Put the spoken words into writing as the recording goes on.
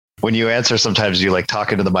when you answer, sometimes you like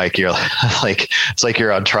talk into the mic. You're like, it's like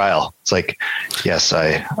you're on trial. It's like, yes,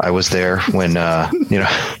 I was there when, I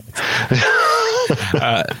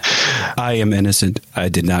am innocent. I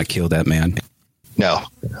did not kill that man. No,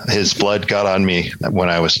 his blood got on me when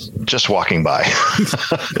I was just walking by.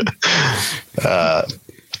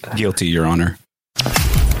 Guilty, Your Honor.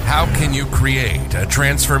 How can you create a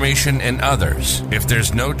transformation in others if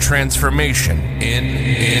there's no transformation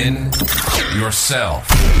in yourself?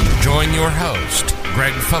 Join your host,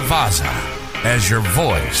 Greg Favazza, as your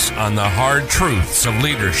voice on the hard truths of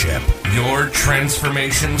leadership. Your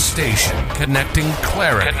transformation station, connecting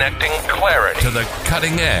clarity to the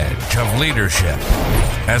cutting edge of leadership.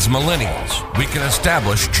 As millennials, we can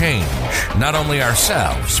establish change, not only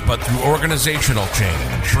ourselves, but through organizational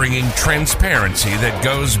change, bringing transparency that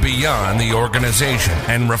goes beyond the organization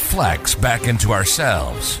and reflects back into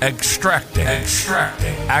ourselves, extracting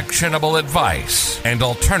actionable advice and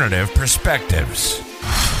alternative perspectives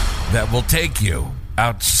that will take you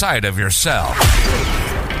outside of yourself.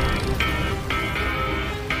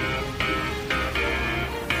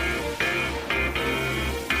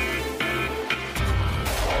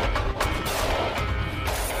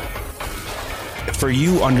 For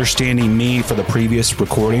you understanding me for the previous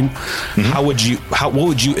recording, what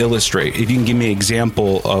would you illustrate? If you can give me an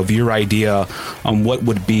example of your idea on what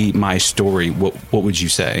would be my story, what would you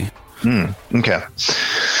say? Okay.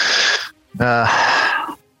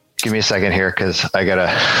 Give me a second here, because I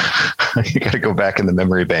gotta go back in the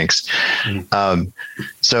memory banks.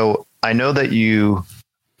 So I know that you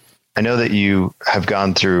have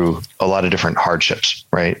gone through a lot of different hardships,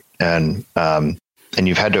 right? And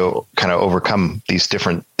you've had to kind of overcome these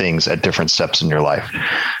different things at different steps in your life.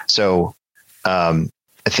 So I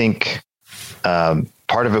think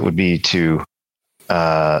part of it would be to,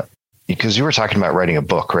 because you were talking about writing a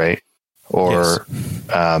book, right? Or,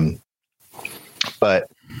 yes. But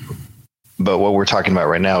what we're talking about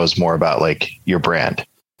right now is more about like your brand.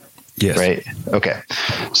 Yes. Right. Okay.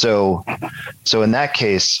 So in that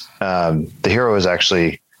case, the hero is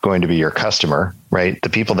actually going to be your customer, right? The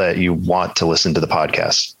people that you want to listen to the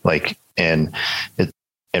podcast, like, and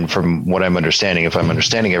from what I'm understanding, if I'm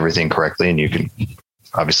understanding everything correctly, and you can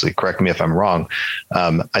obviously correct me if I'm wrong.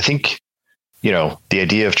 I think, the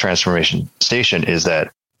idea of Transformation Station is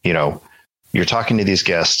that, you're talking to these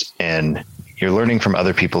guests and you're learning from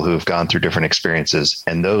other people who have gone through different experiences,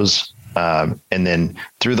 and those, and then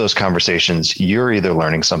through those conversations, you're either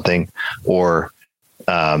learning something or,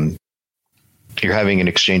 you're having an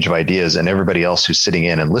exchange of ideas, and everybody else who's sitting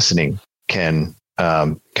in and listening can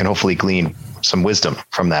hopefully glean some wisdom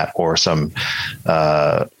from that, or some,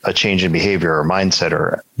 a change in behavior or mindset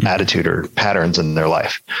or attitude or patterns in their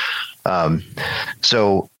life. How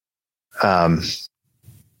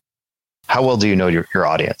well do you know your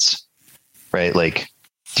audience, right? Like,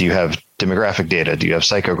 do you have demographic data? Do you have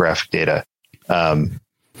psychographic data?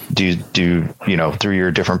 Do through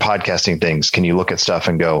your different podcasting things, can you look at stuff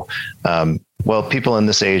and go, well, people in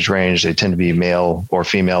this age range, they tend to be male or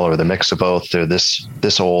female, or the mix of both. They're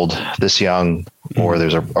this old, this young, or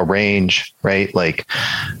there's a range, right? Like,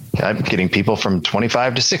 I'm getting people from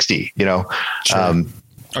 25 to 60, Sure.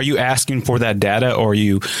 Are you asking for that data, or are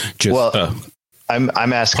you just,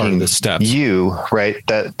 I'm asking the steps. You, right?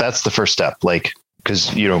 That's the first step. Like,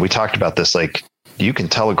 cause we talked about this, like, you can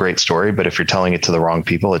tell a great story, but if you're telling it to the wrong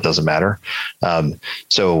people, it doesn't matter.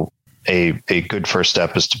 So a good first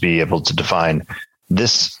step is to be able to define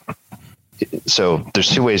this. So there's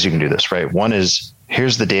two ways you can do this, right? One is,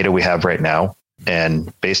 here's the data we have right now,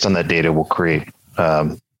 and based on that data, we'll create,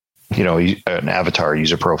 an avatar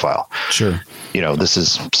user profile. Sure. This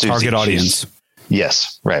is Susie, target audience.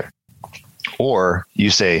 Yes. Right. Or you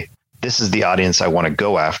say, this is the audience I want to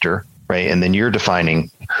go after. Right. And then you're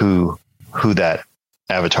defining who that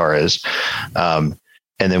avatar is. And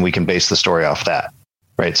then we can base the story off that.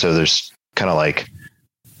 Right. So there's kind of like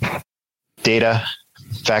data,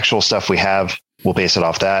 factual stuff we have, we'll base it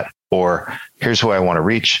off that. Or here's who I want to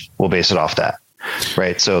reach, we'll base it off that.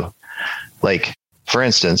 Right. So, like, for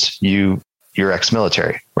instance, you're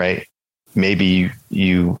ex-military, right? Maybe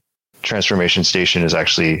you Transformation Station is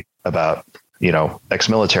actually about,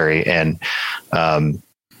 ex-military and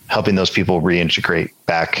helping those people reintegrate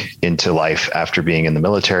back into life after being in the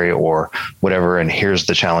military or whatever. And here's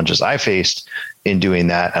the challenges I faced in doing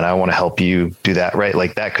that, and I want to help you do that, right?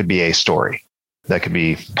 Like, that could be a story. That could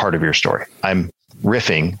be part of your story. I'm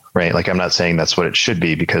riffing, right? Like, I'm not saying that's what it should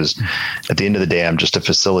be, because at the end of the day, I'm just a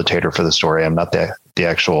facilitator for the story. I'm not the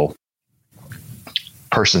actual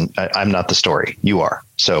person. I'm not the story. You are.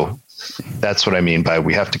 So that's what I mean by,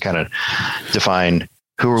 we have to kind of define,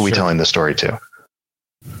 who are we telling the story to?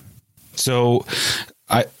 So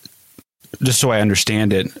just so I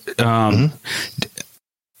understand it, I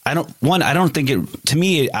don't think it, to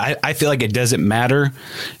me, I feel like it doesn't matter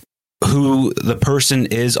who the person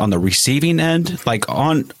is on the receiving end, like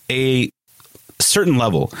on a certain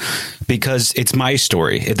level, because it's my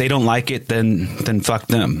story. If they don't like it, then fuck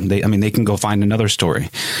them. They can go find another story,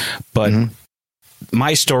 but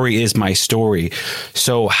my story is my story.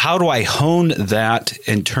 So how do I hone that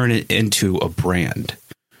and turn it into a brand?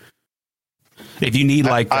 If you need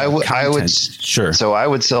I would sure. So I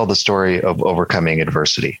would sell the story of overcoming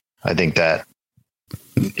adversity. I think that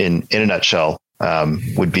in a nutshell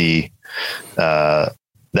would be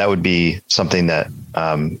something that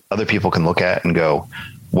other people can look at and go,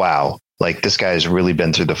 wow, like this guy's really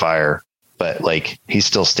been through the fire, but like he's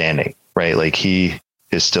still standing, right? Like he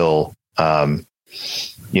is still,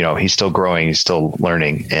 he's still growing, he's still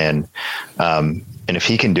learning. And if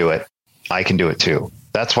he can do it, I can do it too.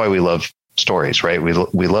 That's why we love stories, right?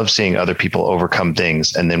 We love seeing other people overcome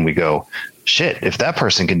things. And then we go, shit, if that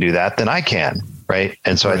person can do that, then I can. Right.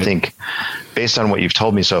 And so I think based on what you've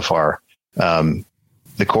told me so far,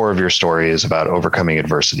 the core of your story is about overcoming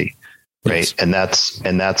adversity. Right. Yes.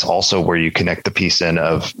 And that's also where you connect the piece in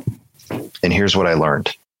of, and here's what I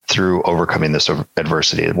learned through overcoming this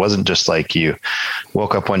adversity. It wasn't just like you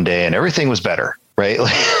woke up one day and everything was better. Right.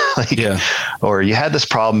 Or you had this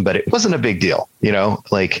problem, but it wasn't a big deal, and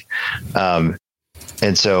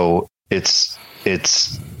so it's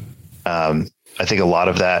I think a lot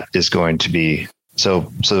of that is going to be,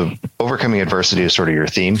 so overcoming adversity is sort of your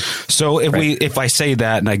theme. So if I say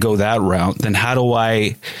that and I go that route, then how do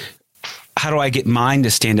I get mine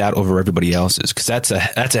to stand out over everybody else's? Cause that's a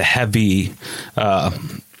heavily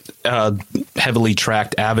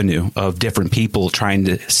tracked avenue of different people trying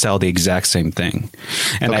to sell the exact same thing.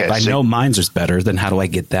 And if I know mine's is better, then how do I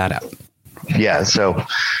get that out? Yeah. So,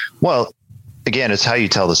 well, again, it's how you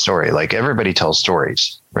tell the story. Like everybody tells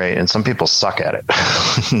stories, right? And some people suck at it,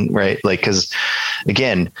 right? Like, cause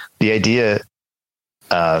again, the idea,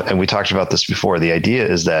 and we talked about this before, the idea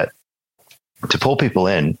is that to pull people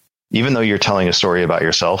in, even though you're telling a story about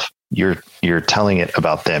yourself, you're telling it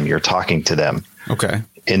about them. You're talking to them. Okay.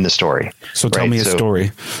 In the story. So tell me a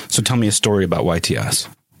story. So tell me a story about YTS.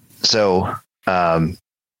 So,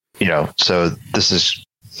 so this is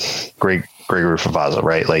Gregory Favazza,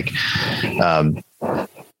 right? Like,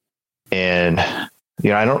 and I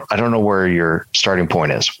don't know where your starting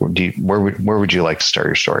point is. Where would you like to start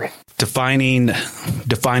your story? Defining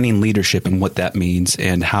leadership and what that means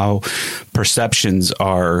and how perceptions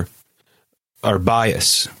are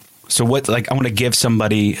bias. So I want to give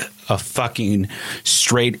somebody a fucking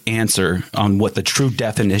straight answer on what the true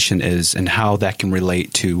definition is and how that can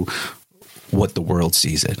relate to what the world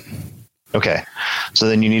sees it. Okay. So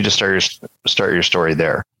then you need to start your story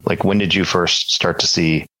there. Like, when did you first start to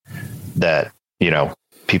see that,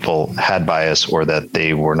 people had bias or that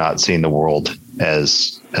they were not seeing the world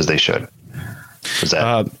as they should? Was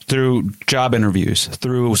that through job interviews,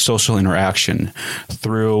 through social interaction,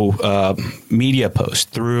 through media posts,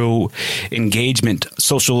 through engagement,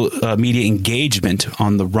 social media engagement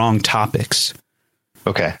on the wrong topics?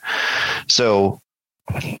 Okay. So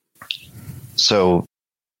you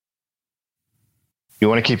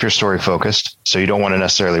want to keep your story focused. So you don't want to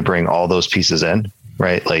necessarily bring all those pieces in,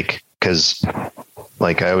 right? Like, cause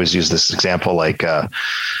like I always use this example, like,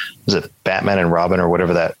 was it Batman and Robin or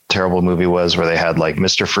whatever that terrible movie was where they had like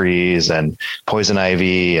Mr. Freeze and Poison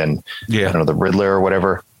Ivy and I don't know, the Riddler or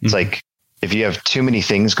whatever. It's like, if you have too many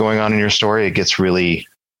things going on in your story, it gets really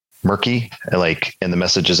murky and the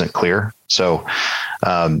message isn't clear. So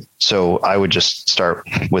I would just start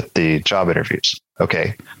with the job interviews.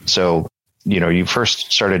 Okay. So, you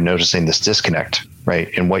first started noticing this disconnect, right?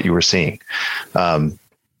 In what you were seeing. Why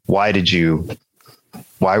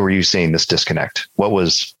were you seeing this disconnect? What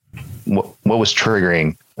was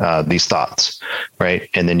triggering these thoughts, right?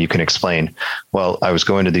 And then you can explain, well, I was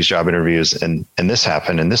going to these job interviews and this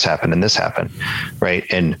happened and this happened and this happened, right?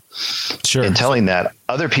 And sure. And telling that,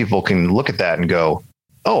 other people can look at that and go,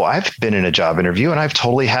 oh, I've been in a job interview and I've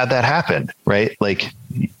totally had that happen, right? Like,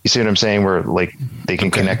 you see what I'm saying? Where like they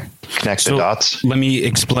can connect the dots. Let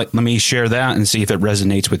me share that and see if it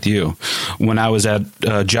resonates with you. When I was at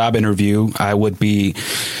a job interview, I would be,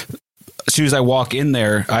 as soon as I walk in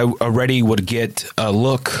there, I already would get a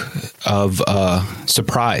look of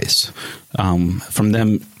surprise from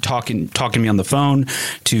them talking to me on the phone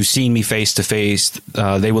to seeing me face to face.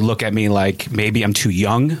 They would look at me like maybe I'm too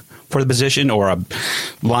young for the position or I'm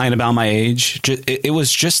lying about my age. It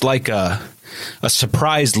was just like a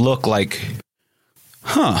surprised look like,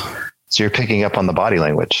 huh, So you're picking up on the body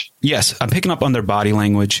language. Yes, I'm picking up on their body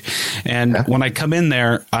language. And when I come in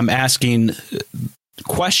there, I'm asking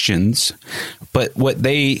questions, but what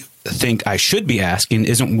they think I should be asking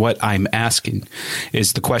isn't what I'm asking,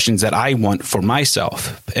 is the questions that I want for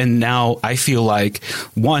myself. And now I feel like,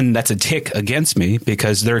 one, that's a tick against me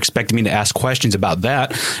because they're expecting me to ask questions about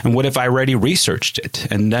that. And what if I already researched it?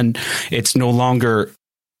 And then it's no longer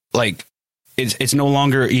like, it's no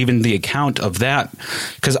longer even the account of that.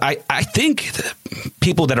 Because I think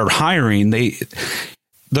people that are hiring,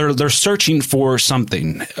 they're searching for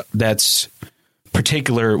something that's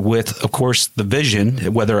particular with, of course, the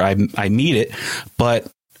vision, whether I meet it, but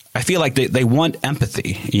I feel like they want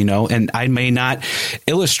empathy, and I may not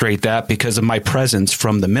illustrate that because of my presence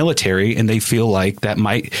from the military, and they feel like that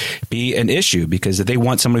might be an issue because if they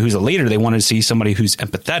want somebody who's a leader, they want to see somebody who's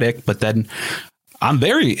empathetic, but then I'm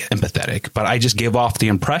very empathetic, but I just give off the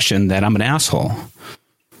impression that I'm an asshole.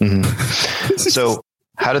 Mm-hmm. So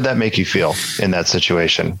how did that make you feel in that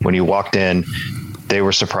situation? When you walked in, they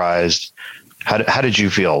were surprised. How did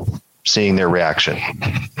you feel seeing their reaction?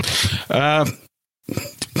 I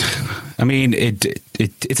mean,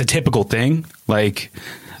 it's a typical thing. Like,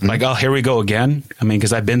 oh, here we go again. I mean,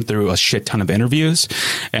 because I've been through a shit ton of interviews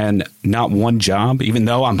and not one job, even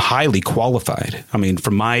though I'm highly qualified. I mean,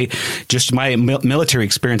 from my military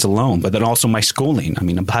experience alone, but then also my schooling. I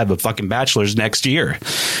mean, I have a fucking bachelor's next year.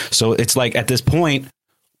 So it's like at this point,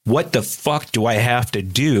 what the fuck do I have to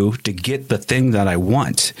do to get the thing that I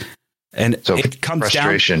want? And so it comes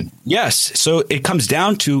frustration. down. Yes. So it comes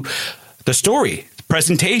down to the story,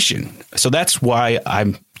 presentation. So that's why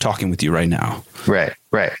I'm talking with you right now. Right.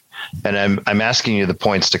 And I'm asking you the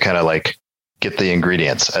points to kind of like get the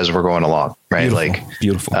ingredients as we're going along. Right.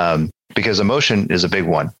 Beautiful. Because emotion is a big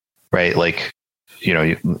one, right? Like,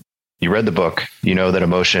 you read the book, that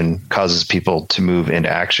emotion causes people to move into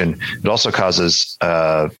action. It also causes,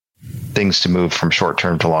 things to move from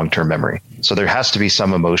short-term to long-term memory. So there has to be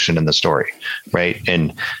some emotion in the story, right?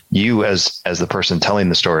 And you as the person telling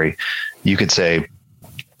the story, you could say,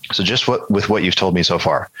 so just with what you've told me so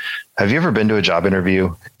far, have you ever been to a job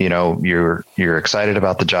interview? You're excited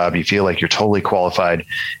about the job. You feel like you're totally qualified.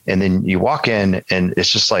 And then you walk in and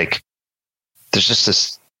it's just like, there's just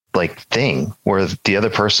this like thing where the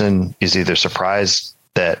other person is either surprised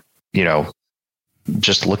that,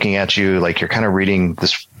 just looking at you, like you're kind of reading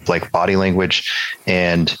this like body language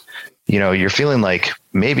and, you're feeling like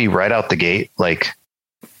maybe right out the gate, like,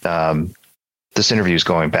 this interview is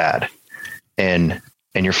going bad and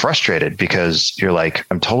you're frustrated because you're like,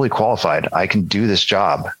 I'm totally qualified. I can do this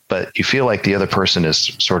job, but you feel like the other person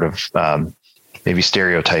is sort of, maybe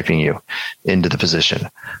stereotyping you into the position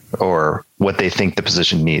or what they think the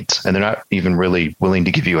position needs. And they're not even really willing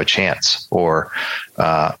to give you a chance or,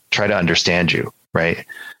 try to understand you. Right.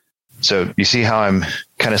 So you see how I'm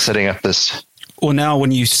kind of setting up this. Well, now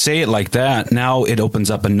when you say it like that, now it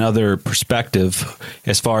opens up another perspective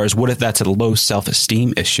as far as what if that's a low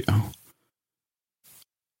self-esteem issue?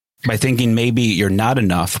 By thinking maybe you're not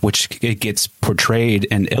enough, which it gets portrayed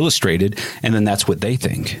and illustrated, and then that's what they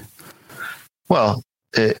think. Well,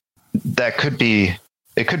 it could be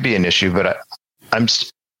an issue, but I'm,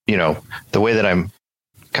 the way that I'm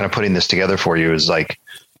kind of putting this together for you is like,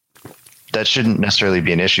 that shouldn't necessarily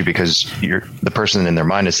be an issue because the person in their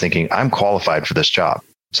mind is thinking, I'm qualified for this job.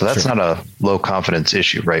 So that's not a low confidence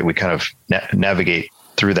issue, right? We kind of navigate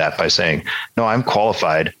through that by saying, no, I'm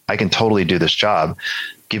qualified. I can totally do this job.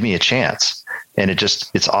 Give me a chance. And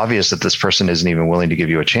it's obvious that this person isn't even willing to give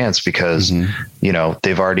you a chance because,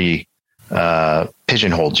 they've already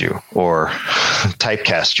pigeonholed you or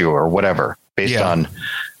typecast you or whatever based on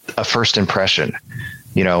a first impression,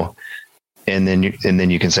 and then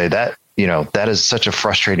you can say that, that is such a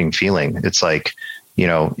frustrating feeling. It's like,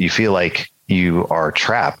 you feel like you are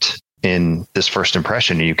trapped in this first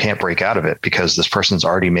impression and you can't break out of it because this person's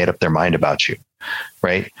already made up their mind about you.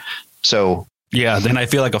 Right. So yeah, then I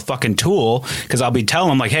feel like a fucking tool because I'll be telling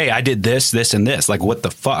them like, hey, I did this, this, and this. Like, what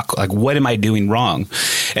the fuck? Like, what am I doing wrong?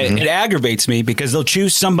 It aggravates me because they'll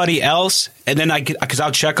choose somebody else and then because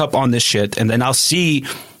I'll check up on this shit and then I'll see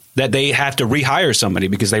that they have to rehire somebody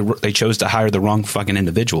because they chose to hire the wrong fucking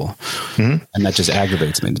individual. And that just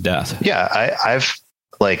aggravates me to death. Yeah.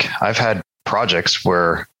 I've had projects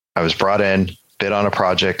where I was brought in, bid on a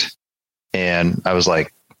project, and I was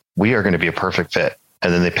like, we are going to be a perfect fit.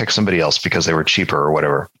 And then they pick somebody else because they were cheaper or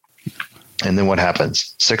whatever. And then what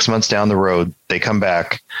happens? 6 months down the road, they come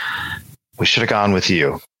back. We should have gone with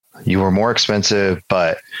you. you were more expensive,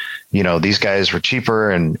 but these guys were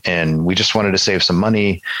cheaper and we just wanted to save some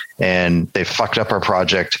money, and they fucked up our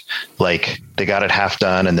project. Like, they got it half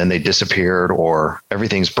done and then they disappeared, or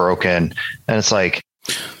everything's broken. And it's like,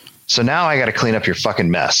 so now I got to clean up your fucking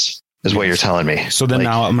mess is what you're telling me. So then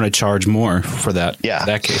now I'm going to charge more for that. Yeah.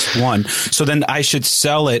 That case one. So then I should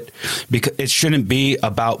sell it, because it shouldn't be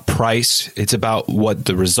about price. It's about what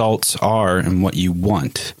the results are and what you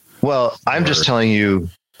want. Well, I'm just telling you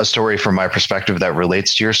a story from my perspective that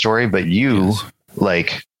relates to your story, but you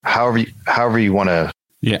like however you want to.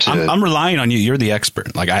 Yeah, I'm relying on you. You're the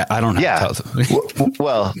expert. Like I don't have to tell them.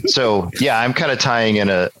 Well, so yeah, I'm kind of tying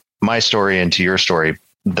in my story into your story.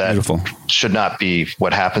 That Beautiful. Should not be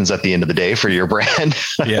what happens at the end of the day for your brand.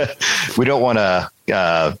 Yeah, we don't want to,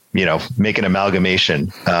 make an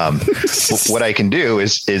amalgamation. What I can do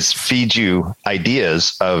is feed you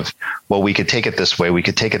ideas of, well, we could take it this way, we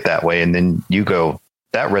could take it that way, and then you go,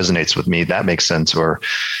 that resonates with me, that makes sense, or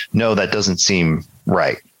no, that doesn't seem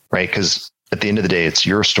right, Because at the end of the day, it's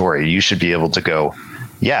your story. You should be able to go,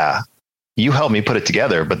 yeah, you helped me put it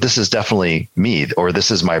together, but this is definitely me, or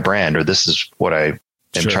this is my brand, or this is what I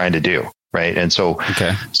am trying to do. Right. And so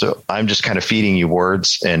I'm just kind of feeding you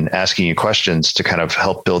words and asking you questions to kind of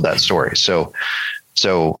help build that story. So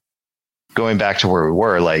going back to where we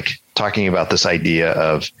were, like talking about this idea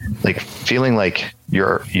of like feeling like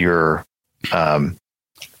you're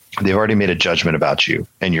they've already made a judgment about you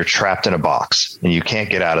and you're trapped in a box and you can't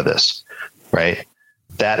get out of this. Right.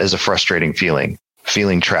 That is a frustrating feeling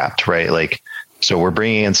trapped. Right. Like, so we're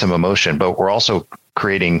bringing in some emotion, but we're also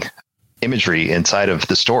creating imagery inside of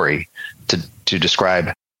the story to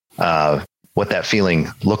describe what that feeling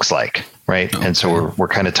looks like. Right. Okay. And so we're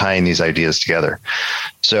kind of tying these ideas together.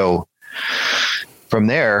 So from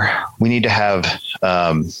there, we need to have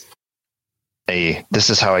this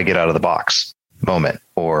is how I get out of the box moment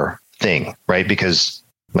or thing. Right. Because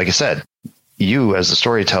like I said, you as the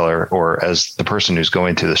storyteller or as the person who's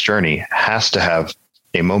going through this journey has to have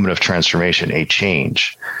a moment of transformation, a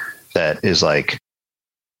change that is like,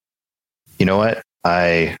 you know what?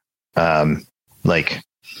 I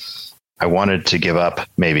wanted to give up.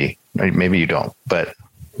 Maybe you don't, but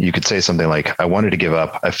you could say something like, I wanted to give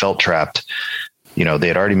up. I felt trapped. They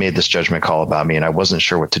had already made this judgment call about me and I wasn't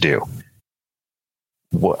sure what to do.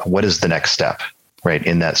 What is the next step, right?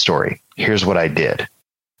 In that story, here's what I did.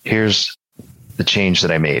 Here's the change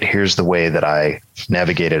that I made. Here's the way that I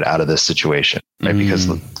navigated out of this situation, right?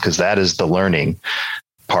 Because that is the learning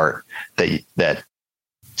part that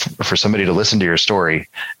for somebody to listen to your story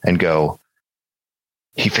and go,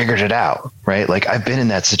 he figured it out, right? Like I've been in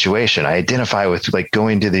that situation. I identify with like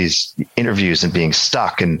going to these interviews and being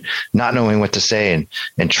stuck and not knowing what to say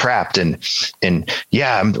and trapped and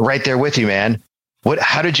yeah, I'm right there with you, man.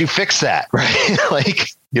 How did you fix that? Right? Like,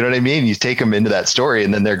 you know what I mean? You take them into that story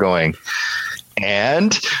and then they're going,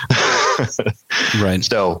 and right.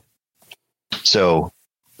 So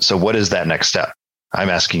what is that next step? I'm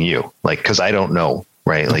asking you, like, cause I don't know.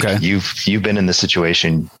 Right. Like you've been in this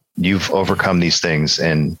situation, you've overcome these things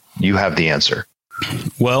and you have the answer.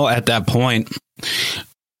 Well, at that point,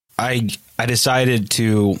 I decided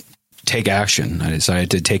to take action. I decided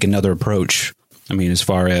to take another approach. I mean,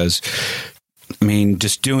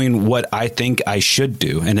 just doing what I think I should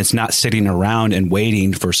do. And it's not sitting around and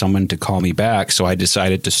waiting for someone to call me back. So I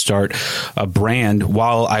decided to start a brand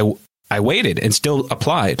while I waited and still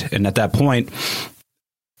applied. And at that point,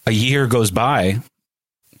 a year goes by.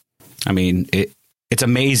 I mean, it's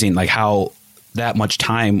amazing like how that much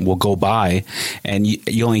time will go by and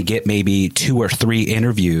you only get maybe 2 or 3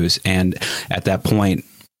 interviews. And at that point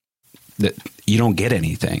that you don't get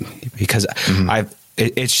anything because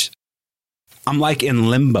I'm like in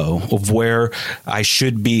limbo of where I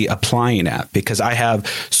should be applying at because I have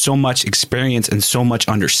so much experience and so much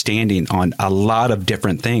understanding on a lot of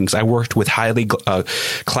different things. I worked with highly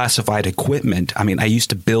classified equipment. I mean, I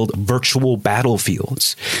used to build virtual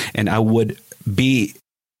battlefields and I would be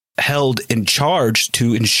held in charge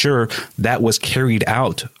to ensure that was carried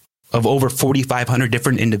out of over 4,500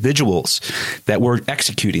 different individuals that were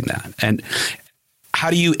executing that. And how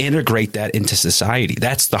do you integrate that into society?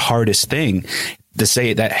 That's the hardest thing to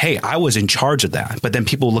say that, hey, I was in charge of that. But then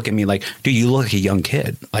people look at me like, dude, you look like a young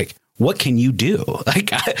kid. Like, what can you do?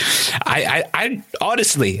 Like, I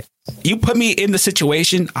honestly, you put me in the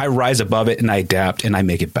situation, I rise above it and I adapt and I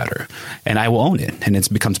make it better and I will own it. And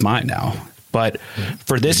it becomes mine now. But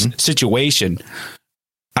for this situation,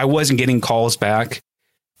 I wasn't getting calls back.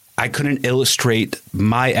 I couldn't illustrate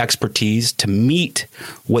my expertise to meet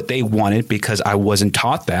what they wanted because I wasn't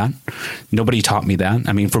taught that. Nobody taught me that.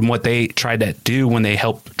 I mean, from what they tried to do when they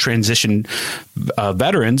help transition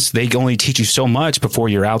veterans, they only teach you so much before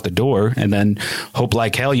you're out the door, and then hope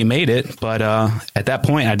like hell you made it. But at that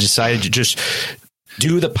point, I decided to just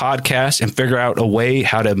do the podcast and figure out a way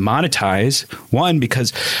how to monetize. One,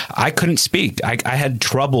 because I couldn't speak. I had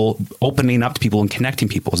trouble opening up to people and connecting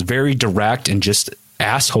people. It was very direct and just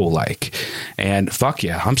asshole-like. And fuck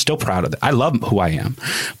yeah, I'm still proud of it. I love who I am,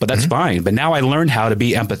 but that's fine. But now I learned how to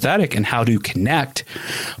be empathetic and how to connect,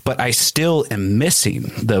 but I still am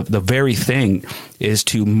missing the very thing is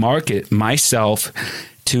to market myself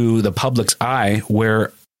to the public's eye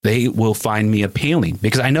where they will find me appealing,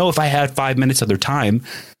 because I know if I had 5 minutes of their time,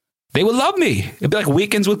 they would love me. It'd be like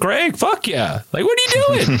Weekends with Greg. Fuck yeah. Like, what are you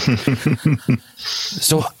doing?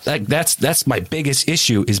 So like, that's my biggest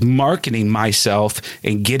issue is marketing myself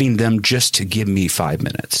and getting them just to give me 5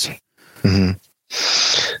 minutes. Mm-hmm.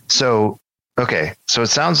 So, okay. So it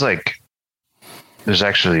sounds like there's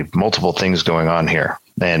actually multiple things going on here.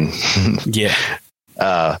 And yeah.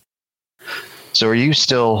 So are you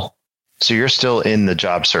still... So you're still in the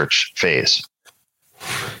job search phase?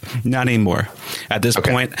 Not anymore. At this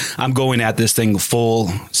point, I'm going at this thing full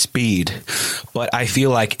speed, but I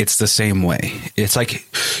feel like it's the same way. It's like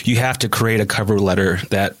you have to create a cover letter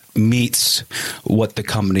that meets what the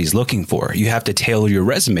company's looking for. You have to tailor your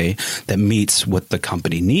resume that meets what the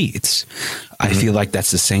company needs. I feel like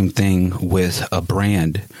that's the same thing with a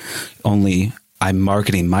brand, only I'm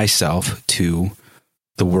marketing myself to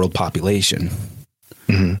the world population.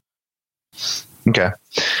 Mm-hmm. Okay.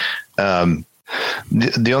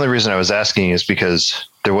 The only reason I was asking is because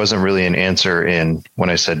there wasn't really an answer in when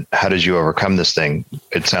I said, how did you overcome this thing?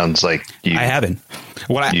 It sounds like I haven't.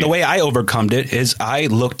 The way I overcome it is I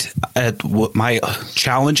looked at what my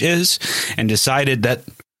challenge is and decided that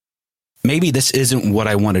maybe this isn't what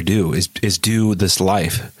I want to do is do this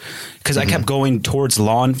life. Because I kept going towards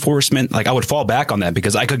law enforcement. Like I would fall back on that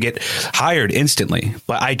because I could get hired instantly,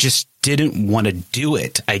 but I just didn't want to do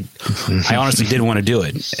it. I honestly didn't want to do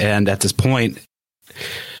it. And at this point,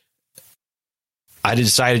 I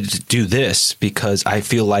decided to do this because I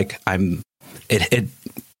feel like it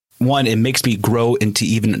makes me grow into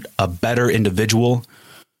even a better individual.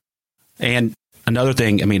 And another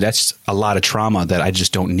thing, I mean, that's a lot of trauma that I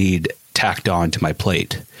just don't need tacked on to my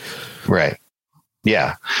plate. Right.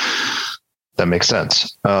 Yeah, that makes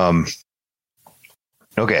sense. Okay.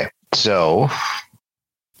 So,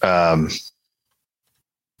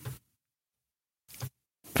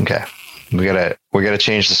 okay, we gotta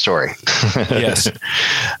change the story. Yes.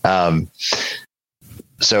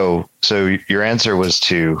 So your answer was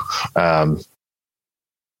to,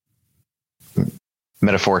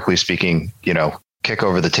 metaphorically speaking, kick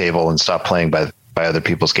over the table and stop playing by other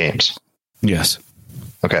people's games. Yes.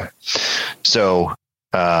 Okay. So,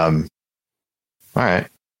 all right.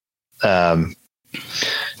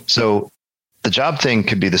 So the job thing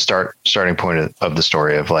could be the starting point of the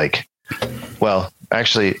story of like, well,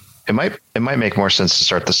 actually it might make more sense to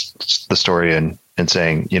start the story and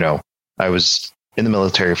saying, I was in the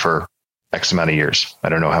military for X amount of years. I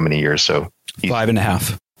don't know how many years. So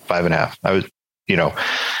 5.5. 5.5. I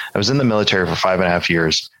was in the military for 5.5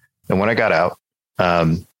 years. And when I got out,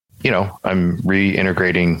 I'm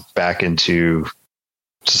reintegrating back into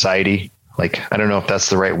society. Like, I don't know if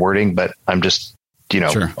that's the right wording, but I'm just,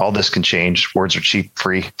 sure. All this can change. Words are cheap,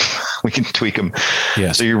 free. We can tweak them.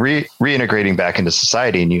 Yeah. So you're reintegrating back into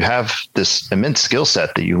society and you have this immense skill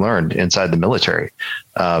set that you learned inside the military.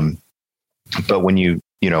 But when you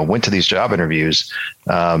went to these job interviews,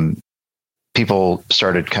 people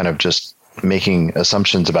started kind of just making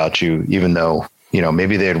assumptions about you, even though,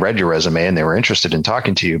 maybe they had read your resume and they were interested in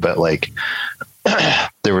talking to you, but like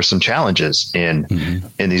there were some challenges in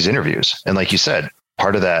these interviews. And like you said,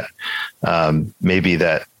 part of that, maybe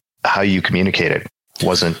that how you communicated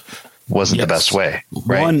wasn't the best way.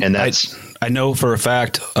 Right. And that's, I know for a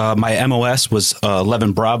fact, my MOS was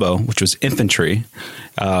 11 Bravo, which was infantry.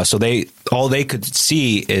 So all they could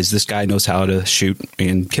see is this guy knows how to shoot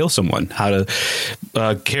and kill someone, how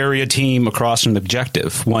to carry a team across an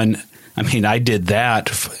objective. I did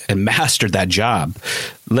that and mastered that job.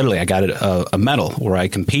 Literally, I got a medal where I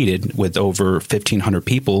competed with over 1,500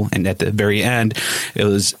 people. And at the very end, it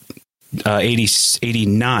was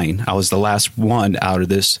 89. I was the last one out of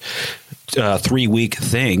this 3-week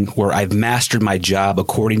thing where I've mastered my job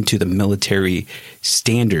according to the military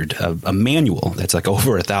standard of a manual that's like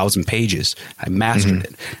over 1,000 pages. I mastered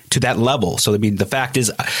it to that level. So, I mean, the fact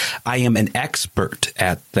is I am an expert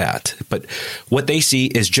at that. But what they see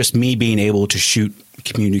is just me being able to shoot,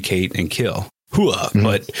 communicate, and kill.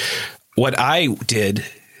 But what I did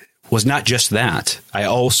was not just that. I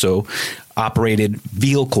also operated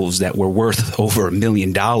vehicles that were worth over $1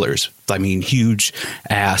 million. I mean, huge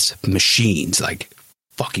ass machines, like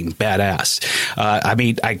fucking badass. I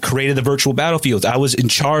mean, I created the virtual battlefields. I was in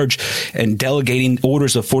charge and delegating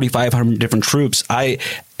orders of 4,500 different troops. I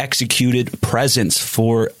executed presence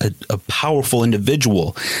for a powerful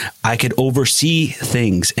individual. I could oversee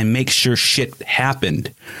things and make sure shit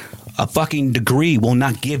happened. A fucking degree will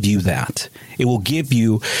not give you that. It will give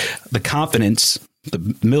you the confidence,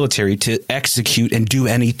 the military, to execute and do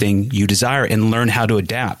anything you desire and learn how to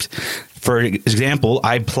adapt. For example,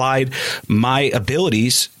 I applied my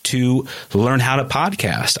abilities to learn how to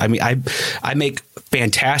podcast. I mean, I make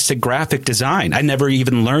fantastic graphic design. I never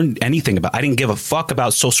even learned anything about. I didn't give a fuck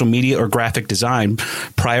about social media or graphic design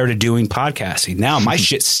prior to doing podcasting. Now my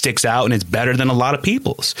shit sticks out and it's better than a lot of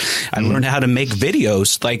people's. I learned how to make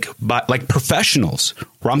videos like professionals,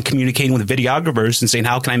 where I'm communicating with videographers and saying,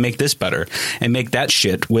 how can I make this better and make that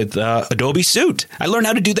shit with Adobe Suite. I learned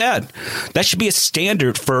how to do that. That should be a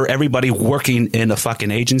standard for everybody working in a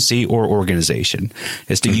fucking agency or organization,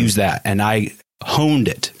 is to use that. And I honed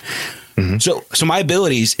it. So my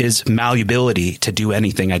abilities is malleability to do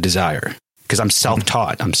anything I desire, because I'm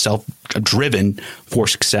self-taught. I'm self-driven for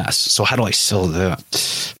success. So how do I sell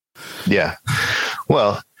that? Yeah.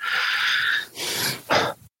 Well,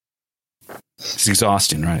 it's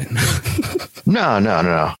exhausting, right?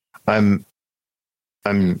 No. I'm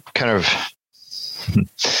kind of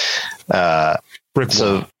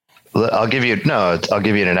so I'll give you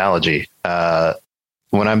an analogy.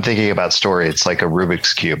 When I'm thinking about story, it's like a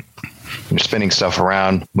Rubik's Cube. You're spinning stuff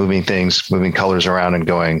around, moving colors around and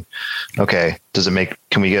going, okay,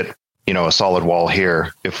 can we get, a solid wall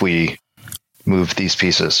here if we move these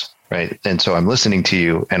pieces? Right. And so I'm listening to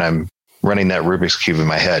you and I'm running that Rubik's Cube in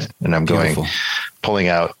my head and I'm going, pulling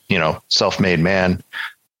out, self-made man,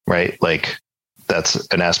 right? Like that's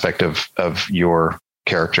an aspect of your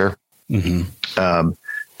character. But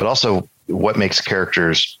also what makes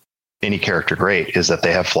any character great is that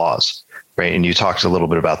they have flaws, right? And you talked a little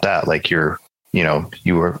bit about that. Like you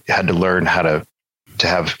had to learn how to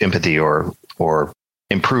have empathy or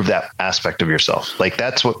improve that aspect of yourself. Like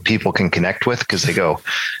that's what people can connect with, because they go,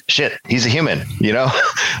 shit, he's a human,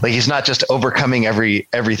 like he's not just overcoming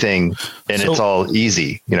everything and it's all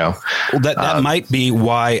easy, Well, that might be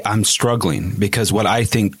why I'm struggling, because what I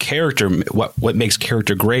think what makes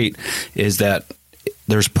character great is that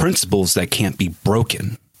there's principles that can't be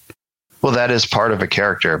broken. Well, that is part of a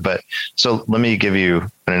character. But so let me give you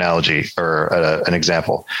an analogy or an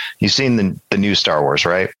example. You've seen the new Star Wars,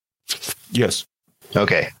 right? Yes.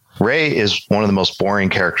 Okay. Rey is one of the most boring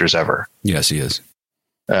characters ever. Yes, he is.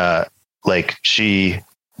 Like she,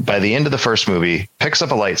 by the end of the first movie, picks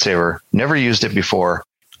up a lightsaber, never used it before,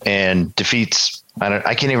 and defeats,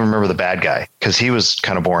 I can't even remember the bad guy, because he was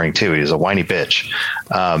kind of boring too. He was a whiny bitch.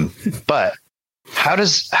 But how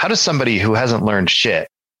does somebody who hasn't learned shit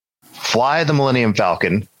fly the Millennium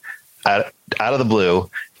Falcon out of the blue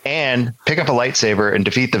and pick up a lightsaber and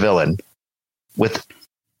defeat the villain with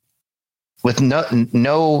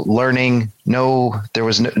no learning? There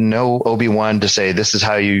was no Obi-Wan to say, this is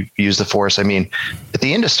how you use the Force. I mean, at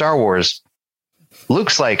the end of Star Wars,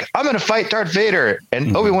 Luke's like, I'm going to fight Darth Vader.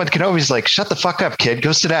 And Obi-Wan Kenobi's like, shut the fuck up, kid.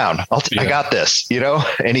 Go sit down. I got this,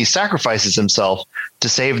 and he sacrifices himself to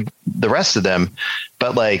save the rest of them.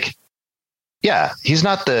 But like, yeah, he's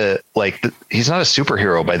not he's not a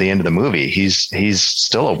superhero by the end of the movie. He's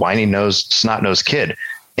still a whiny snot-nosed kid.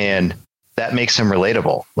 And that makes him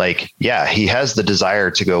relatable. Like, yeah, he has the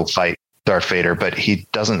desire to go fight Darth Vader, but he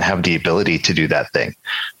doesn't have the ability to do that thing.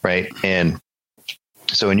 Right. And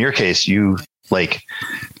so in your case, you like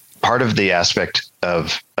part of the aspect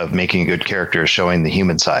of making a good character is showing the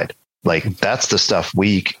human side. Like that's the stuff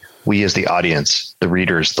we as the audience, the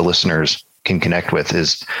readers, the listeners can connect with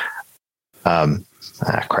is,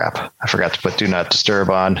 crap. I forgot to put do not disturb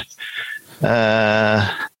on.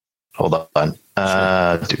 Hold on.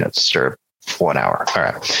 Do not disturb. 1 hour. All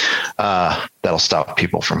right. That'll stop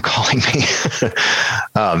people from calling me.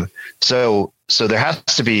 So there has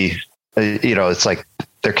to be, it's like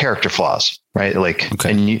their character flaws, right? Like,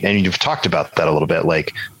 okay. and you've talked about that a little bit.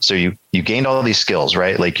 Like, so you gained all these skills,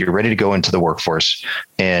 right? Like you're ready to go into the workforce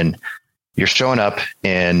and you're showing up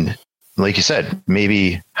and like you said,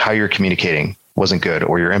 maybe how you're communicating wasn't good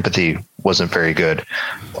or your empathy wasn't very good.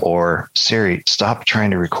 Or Siri, stop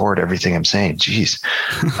trying to record everything I'm saying. Jeez,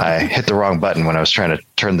 I hit the wrong button when I was trying to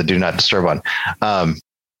turn the do not disturb on.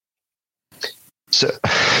 So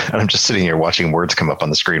I'm just sitting here watching words come up on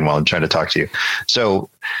the screen while I'm trying to talk to you. So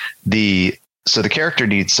the character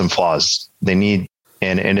needs some flaws. They need,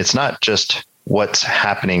 and it's not just what's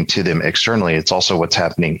happening to them externally. It's also what's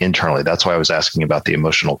happening internally. That's why I was asking about the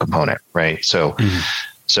emotional component, right? So,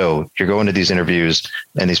 So you're going to these interviews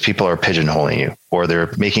and these people are pigeonholing you, or they're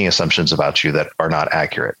making assumptions about you that are not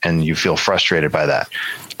accurate, and you feel frustrated by that.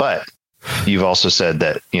 But you've also said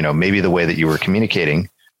that, maybe the way that you were communicating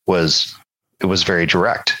was very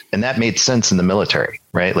direct, and that made sense in the military,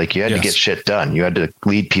 right? Like you had to get shit done. You had to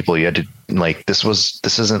lead people. You had to this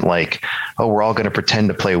isn't like, oh, we're all going to pretend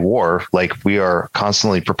to play war. Like we are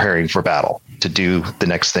constantly preparing for battle to do the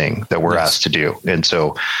next thing that we're asked to do. And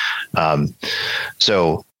so,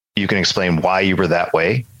 so you can explain why you were that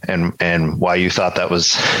way and why you thought that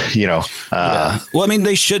was, Well, I mean,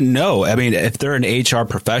 they should know. I mean, if they're an HR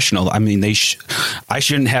professional, I mean, I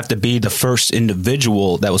shouldn't have to be the first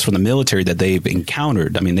individual that was from the military that they've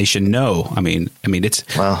encountered. I mean, they should know. I mean,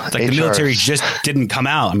 it's like the military just didn't come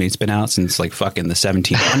out. I mean, it's been out since like fucking the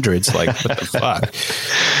 1700s. Like, what the fuck?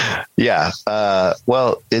 Yeah.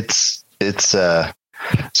 Well, it's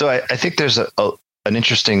so I think there's an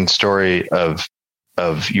interesting story of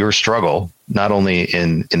your struggle, not only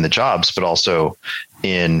in the jobs, but also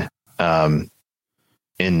in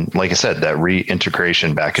like I said, that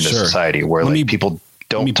reintegration back into society where people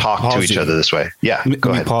don't talk to each other this way. Yeah. Go ahead.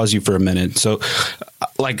 Let me pause you for a minute. So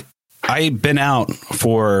like I've been out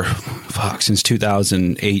for since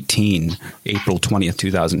 2018, April 20th,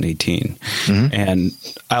 2018. And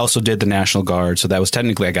I also did the National Guard. So that was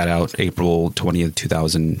technically, I got out April 20th,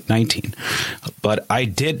 2019, but I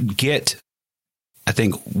did get, I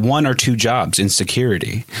think, 1 or 2 jobs in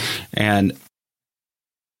security. And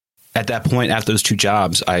at that point, after those 2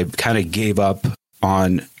 jobs, I kind of gave up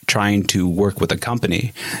on trying to work with a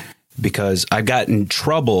company because I got in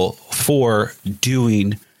trouble for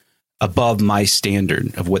doing above my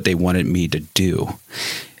standard of what they wanted me to do.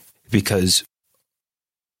 Because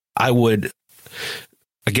I would,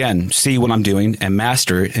 again, see what I'm doing and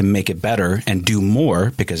master it and make it better and do more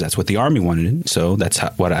because that's what the Army wanted. So that's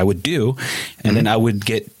what I would do. And then I've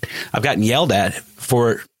gotten yelled at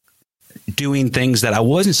for doing things that I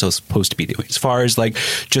wasn't so supposed to be doing, as far as like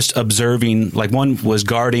just observing. Like one was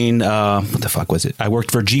guarding, what the fuck was it? I worked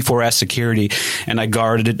for G4S Security and I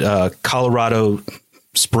guarded Colorado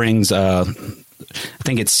Springs, I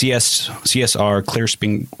think it's CSR, Clear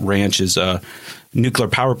Spring Ranch's nuclear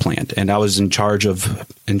power plant. And I was in charge of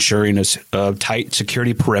ensuring a tight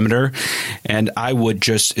security perimeter. And I would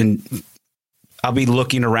I'll be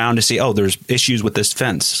looking around to see, oh, there's issues with this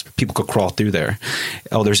fence. People could crawl through there.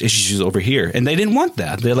 Oh, there's issues over here. And they didn't want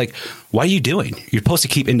that. They're like, what are you doing? You're supposed to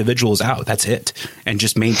keep individuals out. That's it. And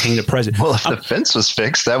just maintain the presence. Well, if the fence was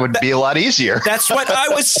fixed, that would be a lot easier. That's what I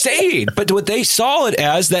was saying. But what they saw it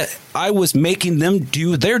as that I was making them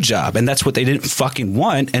do their job. And that's what they didn't fucking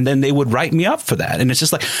want. And then they would write me up for that. And it's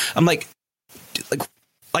just like, I'm like,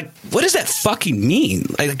 what does that fucking mean?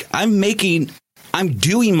 Like, I'm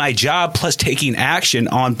doing my job plus taking action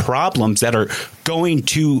on problems that are going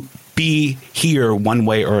to be here one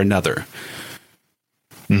way or another.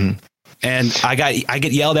 And I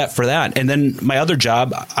get yelled at for that. And then my other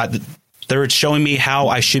job, they're showing me how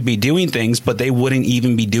I should be doing things, but they wouldn't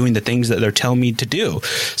even be doing the things that they're telling me to do.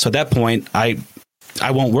 So at that point, I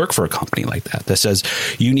won't work for a company like that says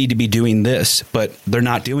you need to be doing this, but they're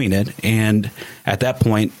not doing it. And at that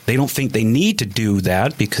point, they don't think they need to do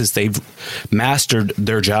that because they've mastered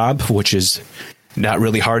their job, which is not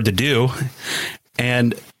really hard to do.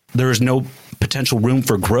 And there is no potential room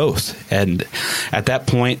for growth. And at that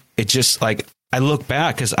point, it's just like, I look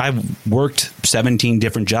back because I've worked 17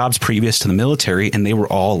 different jobs previous to the military, and they were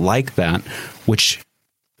all like that, which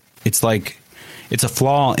it's like, it's a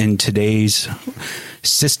flaw in today's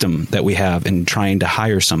system that we have in trying to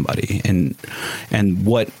hire somebody and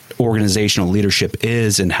what organizational leadership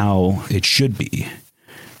is and how it should be.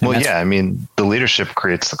 Well, yeah, I mean, the leadership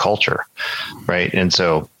creates the culture, right? And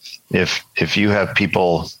so if you have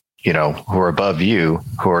people, who are above you,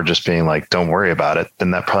 who are just being like, don't worry about it,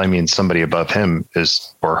 then that probably means somebody above him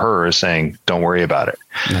or her is saying, don't worry about it.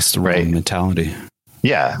 That's the right mentality.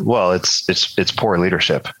 Yeah, well, it's poor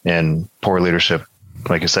leadership, and poor leadership,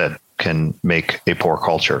 like I said, can make a poor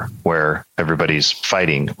culture where everybody's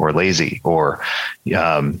fighting or lazy or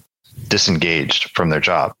disengaged from their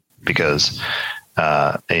job because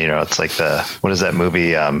it's like what is that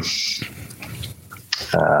movie? It's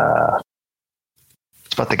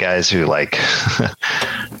about the guys who like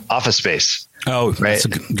Office Space. Oh, right? That's a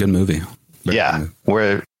good movie. Very yeah. good movie.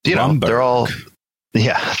 Where,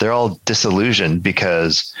 they're all disillusioned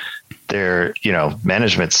because their,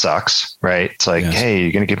 management sucks, right? It's like, hey,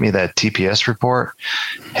 you're going to give me that TPS report?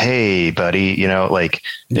 Hey, buddy,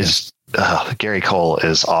 it's Gary Cole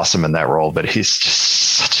is awesome in that role, but he's just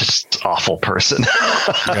such an awful person.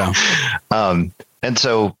 Yeah. And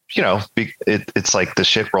so, it's like the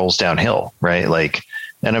shit rolls downhill, right? Like,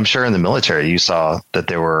 and I'm sure in the military, you saw that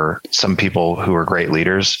there were some people who were great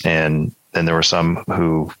leaders, and then there were some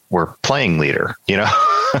who were playing leader,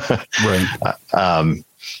 Right.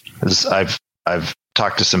 I've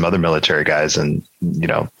talked to some other military guys, and,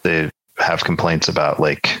 they have complaints about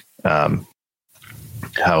like,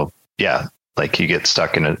 how, like you get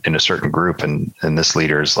stuck in a certain group, and this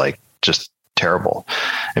leader is like just terrible.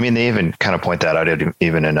 I mean, they even kind of point that out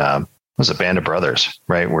even in was a Band of Brothers,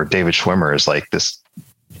 right? Where David Schwimmer is like this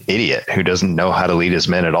idiot who doesn't know how to lead his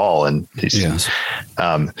men at all. And he's,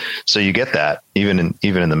 so you get that even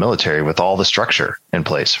in the military with all the structure in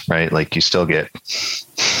place, right? Like you still get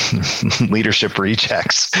leadership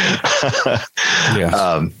rechecks.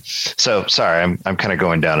 So sorry, I'm kind of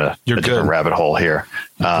going down a different rabbit hole here.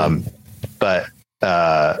 But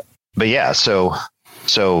yeah, so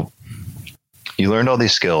you learned all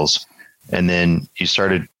these skills, and then you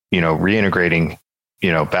started, reintegrating,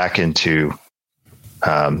 back into,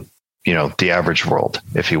 the average world,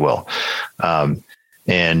 if you will.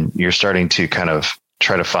 And you're starting to kind of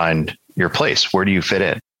try to find your place. Where do you fit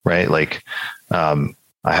in? Right. Like, I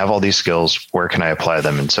have all these skills. Where can I apply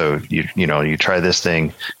them? And so you try this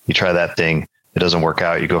thing, you try that thing. It doesn't work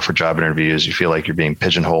out. You go for job interviews. You feel like you're being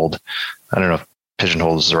pigeonholed. I don't know if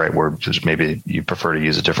pigeonholed is the right word. Maybe you prefer to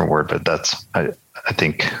use a different word, but that's, I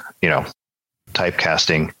think,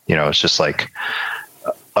 typecasting, it's just like,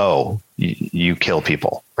 you kill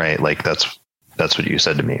people, right? Like that's what you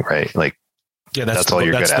said to me, right? Like, yeah, that's all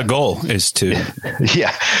you're good at. That's the goal is to,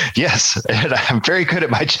 yes. And I'm very good at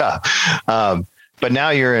my job. But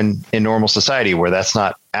now you're in normal society where that's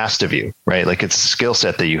not asked of you, right? Like it's a skill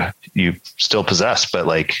set that you still possess, but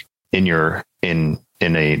like in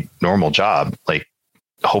a normal job, like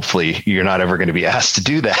hopefully you're not ever going to be asked to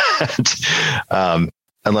do that.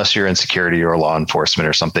 Unless you're in security or law enforcement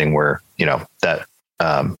or something where,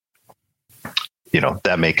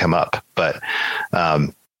 that may come up, but,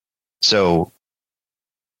 so,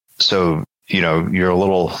 you're a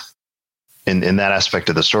little in that aspect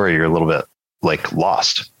of the story, you're a little bit like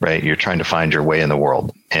lost, right? You're trying to find your way in the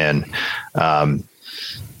world. And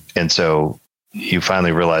so you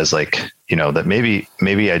finally realize like, that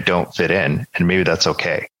maybe I don't fit in, and maybe that's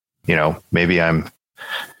okay.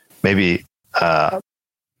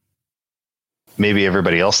 Maybe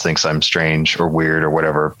everybody else thinks I'm strange or weird or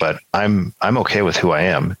whatever, but I'm okay with who I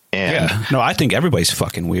am. And I think everybody's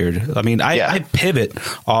fucking weird. I mean, I pivot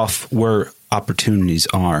off where opportunities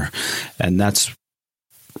are, and that's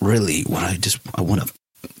really what I want to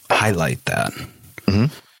highlight that. Mm-hmm.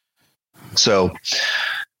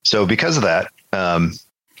 So because of that,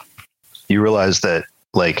 you realize that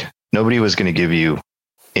like nobody was going to give you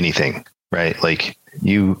anything, right? Like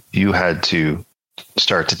you had to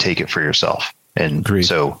start to take it for yourself. And Agreed.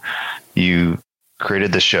 So you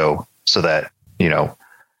created the show so that,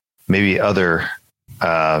 maybe other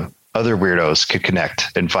weirdos could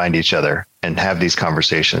connect and find each other and have these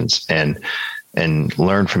conversations and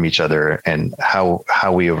learn from each other, and how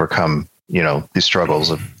we overcome, these struggles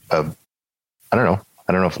of I don't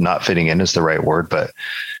know if not fitting in is the right word, but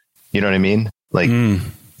you know what I mean? Like,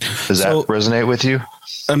 does that resonate with you?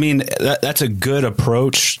 I mean, that's a good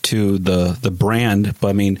approach to the brand, but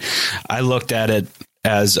I mean, I looked at it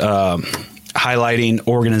as highlighting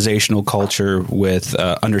organizational culture with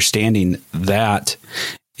understanding that,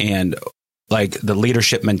 and like the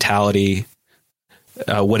leadership mentality,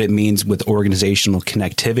 what it means with organizational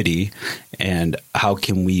connectivity, and how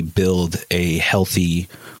can we build a healthy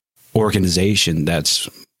organization that's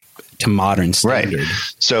to modern standard. Right.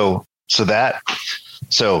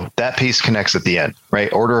 So that piece connects at the end,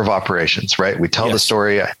 right? Order of operations, right? We tell the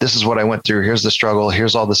story. This is what I went through. Here's the struggle.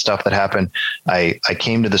 Here's all the stuff that happened. I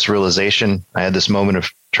came to this realization. I had this moment of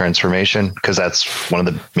transformation, because that's one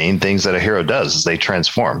of the main things that a hero does is they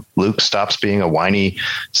transform. Luke stops being a whiny,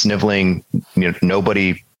 sniveling,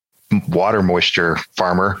 nobody water moisture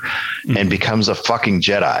farmer and becomes a fucking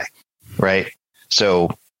Jedi, right? So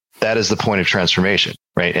that is the point of transformation,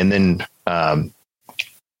 right? And then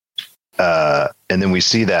we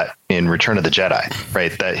see that in Return of the Jedi,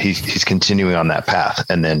 right? That he's continuing on that path.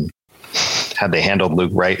 And then had they handled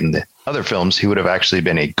Luke right in the other films, he would have actually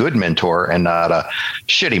been a good mentor and not a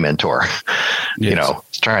shitty mentor.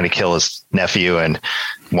 Yes. Trying to kill his nephew and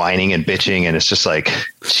whining and bitching, and it's just like,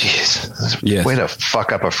 geez, way to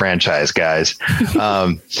fuck up a franchise, guys.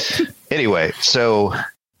 Anyway, so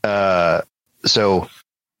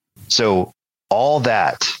all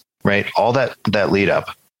that, right? All that lead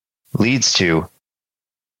up leads to,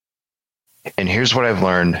 and here's what I've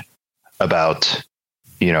learned about,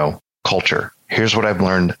 culture. Here's what I've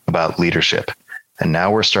learned about leadership. And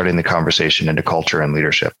now we're starting the conversation into culture and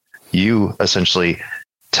leadership. You essentially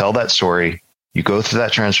tell that story. You go through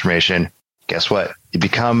that transformation. Guess what? You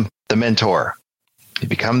become the mentor. You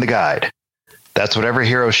become the guide. That's what every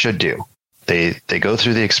hero should do. They go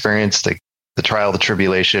through the experience, the trial, the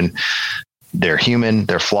tribulation. They're human.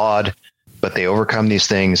 They're flawed, but they overcome these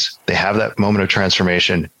things. They have that moment of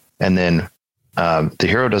transformation. And then the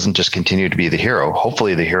hero doesn't just continue to be the hero.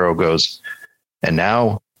 Hopefully the hero goes, and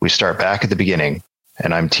now we start back at the beginning,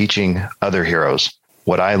 and I'm teaching other heroes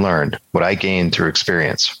what I learned, what I gained through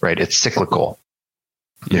experience, right? It's cyclical,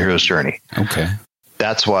 the hero's journey. Okay.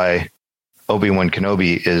 That's why Obi-Wan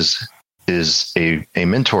Kenobi is a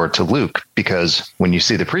mentor to Luke, because when you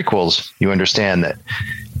see the prequels, you understand that,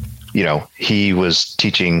 he was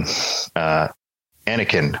teaching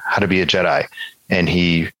Anakin how to be a Jedi, and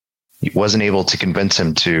he wasn't able to convince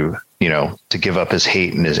him to give up his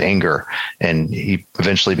hate and his anger. And he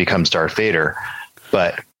eventually becomes Darth Vader.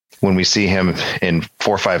 But when we see him in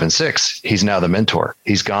 4, 5, and 6, he's now the mentor.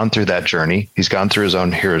 He's gone through that journey. He's gone through his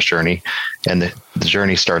own hero's journey, and the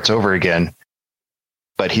journey starts over again,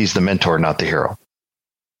 but he's the mentor, not the hero.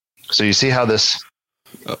 So you see how this,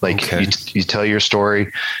 you tell your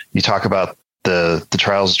story, you talk about the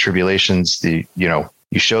trials and tribulations, you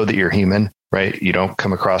show that you're human, right? You don't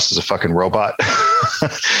come across as a fucking robot.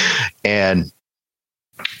 and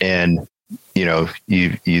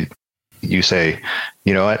you say,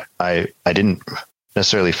 you know what, I didn't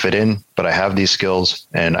necessarily fit in, but I have these skills,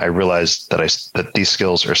 and I realized that these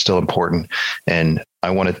skills are still important, and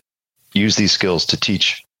I want to use these skills to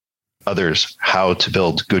teach others how to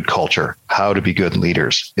build good culture, how to be good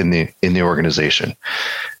leaders in the organization.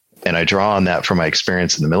 And I draw on that from my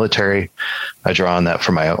experience in the military. I draw on that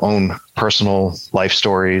from my own personal life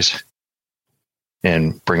stories,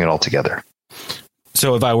 and bring it all together.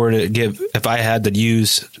 So if I had to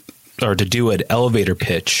use or to do an elevator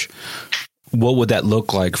pitch, what would that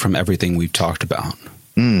look like from everything we've talked about?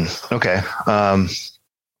 Okay.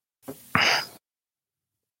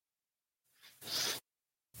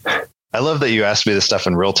 I love that you asked me this stuff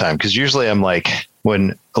in real time, because usually I'm like,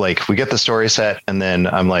 when we get the story set, and then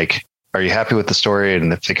I'm like, are you happy with the story?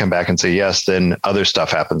 And if they come back and say yes, then other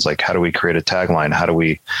stuff happens. Like, how do we create a tagline? How do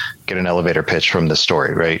we get an elevator pitch from this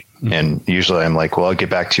story? Right. Mm-hmm. And usually I'm like, well, I'll get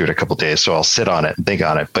back to you in a couple of days. So I'll sit on it and think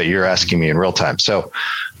on it, but you're asking me in real time. So,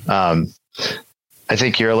 I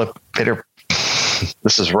think your elevator,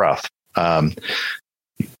 this is rough.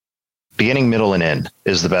 Beginning, middle, and end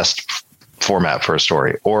is the best format for a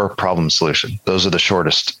story, or problem solution. Those are the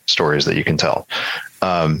shortest stories that you can tell.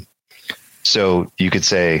 So you could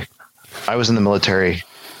say, I was in the military.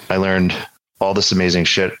 I learned all this amazing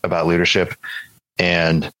shit about leadership,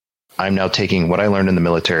 and I'm now taking what I learned in the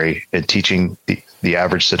military and teaching the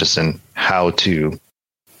average citizen how to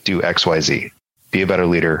do X, Y, Z, be a better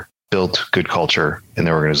leader, build good culture in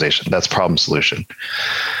the organization. That's problem solution.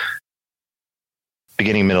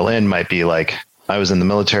 Beginning, middle, end might be like, I was in the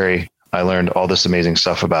military. I learned all this amazing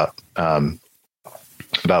stuff about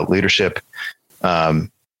leadership and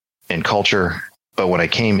culture. But when I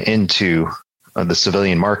came into the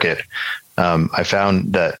civilian market, I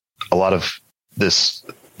found that a lot of the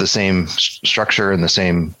same structure and the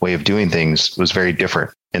same way of doing things was very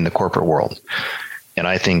different in the corporate world. And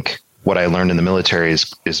I think what I learned in the military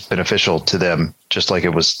is beneficial to them, just like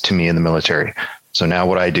it was to me in the military. So now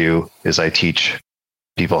what I do is I teach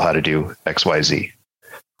people how to do X, Y, Z,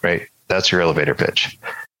 right? That's your elevator pitch.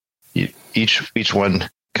 Each one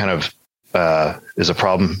kind of is a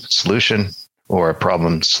problem solution, or a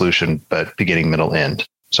problem solution, but beginning, middle, end.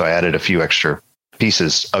 So I added a few extra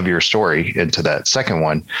pieces of your story into that second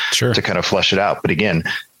one to kind of flesh it out. But again,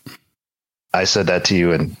 I said that to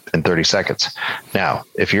you in 30 seconds. Now,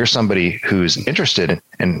 if you're somebody who's interested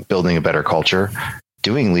in building a better culture,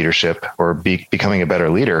 doing leadership, or becoming a better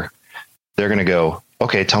leader, they're going to go,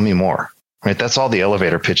 okay, tell me more. Right? That's all the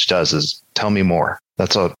elevator pitch does, is tell me more.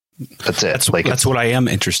 That's all. That's it. That's what I am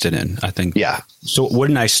interested in, I think. Yeah. So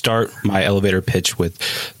wouldn't I start my elevator pitch with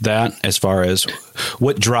that, as far as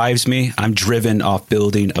what drives me? I'm driven off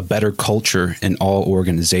building a better culture in all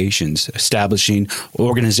organizations, establishing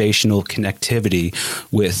organizational connectivity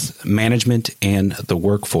with management and the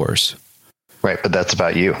workforce. Right. But that's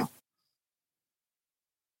about you.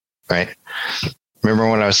 Right. Remember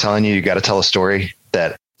when I was telling you got to tell a story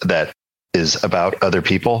that is about other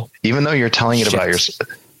people, even though you're telling it about yourself.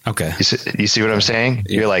 Okay. You see what I'm saying?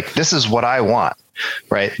 Yeah. You're like, this is what I want,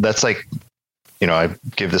 right? That's like, I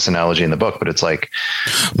give this analogy in the book, but it's like,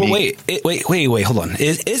 but wait, hold on.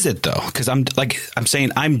 Is it though? Because I'm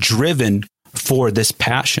saying I'm driven for this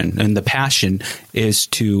passion, and the passion is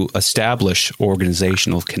to establish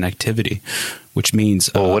organizational connectivity, which means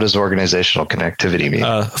what does organizational connectivity mean?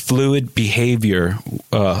 Fluid behavior,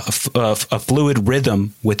 a fluid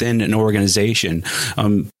rhythm within an organization,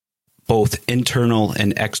 both internal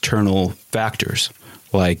and external factors.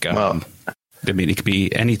 Like, it could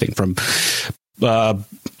be anything from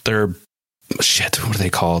their what are they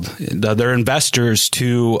called? Their investors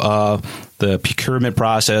to the procurement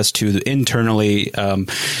process, to the internally,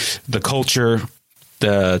 the culture,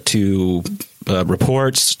 to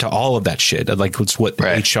reports, to all of that shit. Like it's what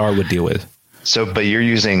HR would deal with. So, but you're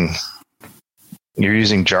using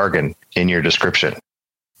jargon in your description.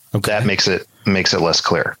 Okay. That makes it less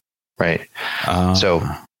clear, right? So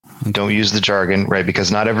don't use the jargon, right?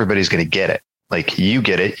 Because not everybody's going to get it. Like you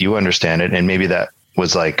get it, you understand it, and maybe that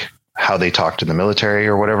was like how they talked in the military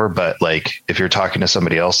or whatever. But like, if you're talking to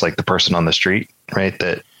somebody else, like the person on the street, right,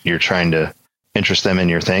 that you're trying to interest them in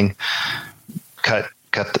your thing, cut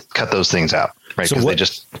those things out, right? So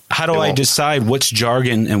how do I decide what's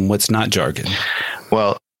jargon and what's not jargon?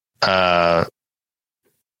 Well,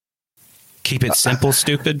 keep it simple,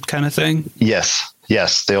 stupid kind of thing. Yes.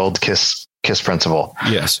 The old KISS principle.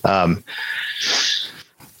 Yes.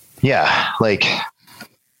 Yeah. Like,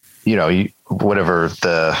 whatever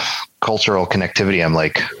the cultural connectivity, I'm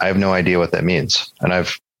like, I have no idea what that means. And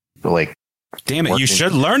I've like, damn it, you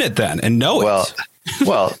should learn it then and know it.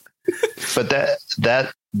 Well, but that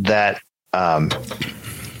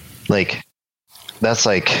like, that's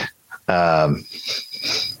like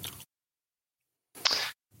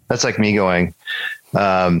me going,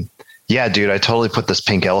 yeah, dude, I totally put this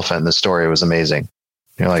pink elephant in the story. It was amazing.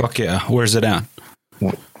 You're like, fuck yeah. Where's it at?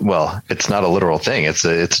 Well, it's not a literal thing.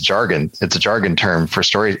 It's jargon. It's a jargon term for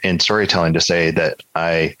storytelling to say that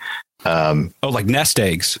I, like nest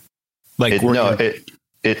eggs. Like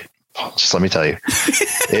just let me tell you,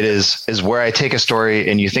 it is where I take a story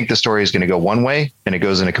and you think the story is going to go one way and it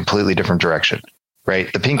goes in a completely different direction,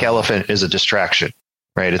 right? The pink elephant is a distraction,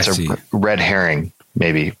 right? It's a red herring,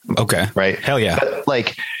 maybe. Okay. Right. Hell yeah. But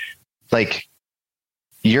like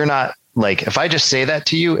you're not like, if I just say that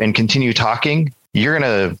to you and continue talking, you're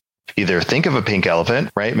going to either think of a pink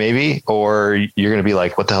elephant, right? Maybe, or you're going to be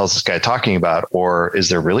like, what the hell is this guy talking about? Or is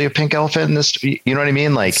there really a pink elephant in this? You know what I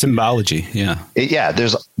mean? Like symbology. Yeah.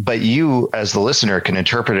 But you as the listener can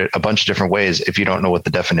interpret it a bunch of different ways if you don't know what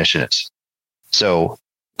the definition is. So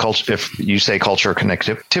culture, if you say cultural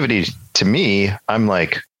connectivity to me, I'm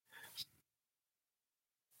like,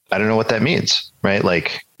 I don't know what that means. Right.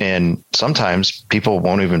 Like, and sometimes people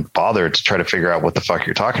won't even bother to try to figure out what the fuck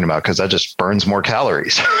you're talking about, because that just burns more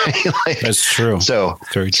calories. Right? Like, that's true. So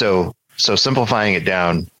simplifying it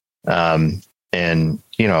down, and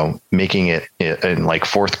making it in like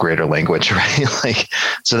fourth grader language, right? Like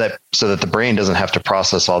so that the brain doesn't have to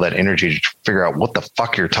process all that energy to figure out what the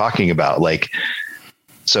fuck you're talking about. Like,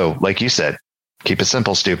 so like you said, keep it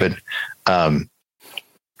simple, stupid.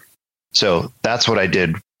 So that's what I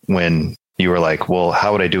did when you were like, well,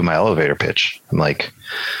 how would I do my elevator pitch? I'm like,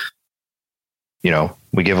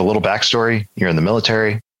 we give a little backstory. You're in the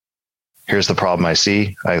military. Here's the problem I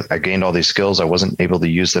see. I gained all these skills. I wasn't able to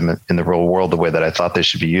use them in the real world the way that I thought they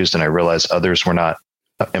should be used. And I realized others were not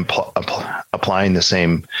applying the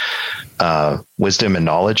same wisdom and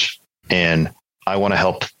knowledge. And I want to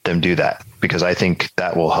help them do that, because I think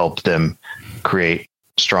that will help them create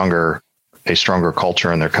a stronger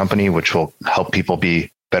culture in their company, which will help people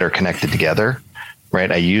be better connected together. Right.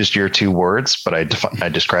 I used your two words, but I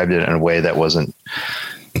described it in a way that wasn't,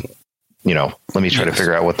 let me try to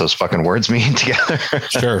figure out what those fucking words mean together.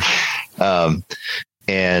 Sure.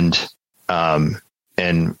 And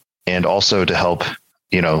also to help,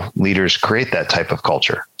 leaders create that type of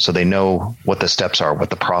culture, so they know what the steps are,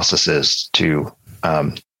 what the process is to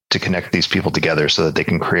connect these people together so that they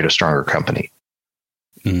can create a stronger company.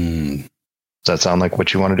 Does that sound like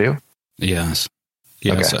what you want to do? Yes.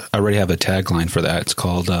 Yes. Okay. I already have a tagline for that. It's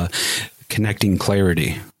called Connecting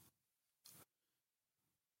Clarity.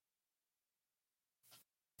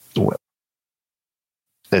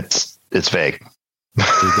 It's vague.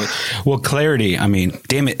 Well, clarity. I mean,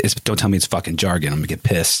 damn it! Don't tell me it's fucking jargon. I'm gonna get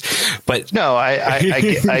pissed. But no, I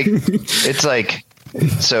it's like,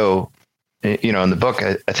 so, in the book,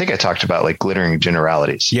 I think I talked about like glittering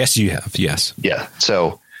generalities. Yes, you have. Yes. Yeah.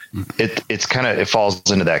 So it's kind of, it falls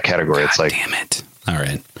into that category. God, it's like, damn it. All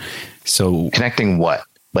right. So connecting what?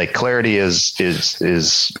 Like clarity is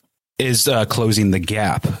closing the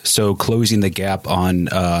gap. So closing the gap on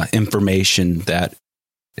information that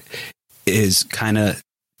is kind of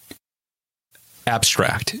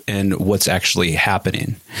abstract and what's actually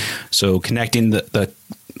happening. So connecting the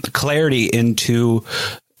clarity into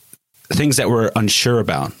things that we're unsure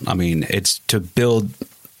about. I mean, it's to build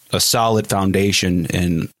a solid foundation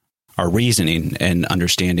in our reasoning and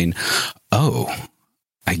understanding. Oh,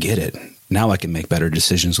 I get it. Now I can make better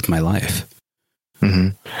decisions with my life. Mm-hmm.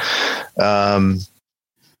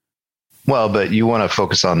 Well, but you want to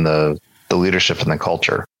focus on the leadership and the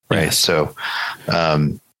culture, right? Yes. So,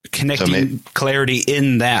 connecting clarity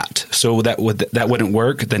in that. So that wouldn't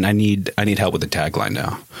work. Then I need help with the tagline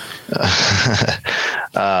now.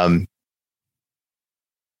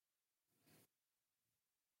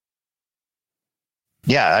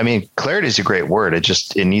 Yeah, I mean, clarity is a great word.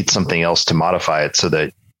 It needs something else to modify it so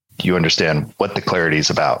that you understand what the clarity is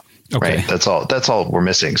about. Okay. Right. That's all we're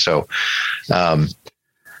missing. So, I'm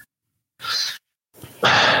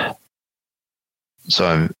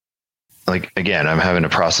having to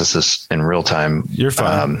process this in real time. You're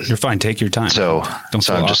fine. You're fine. Take your time. So I'm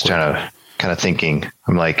just kind of thinking.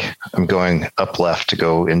 I'm going up left to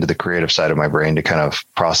go into the creative side of my brain to kind of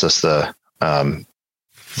process the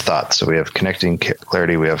thoughts. So we have connecting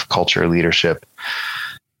clarity. We have culture, leadership,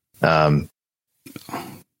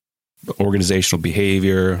 organizational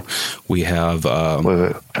behavior. We have,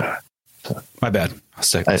 my bad.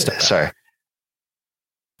 Sorry.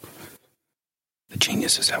 The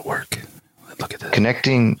genius is at work. Look at this.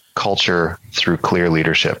 Connecting culture through clear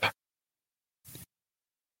leadership.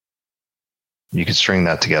 You could string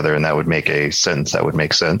that together and that would make a sentence that would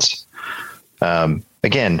make sense.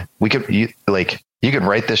 Again, you could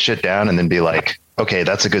write this shit down and then be like, okay,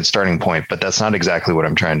 that's a good starting point, but that's not exactly what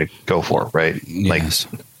I'm trying to go for. Right. Yes.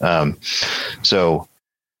 So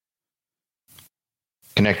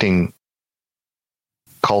connecting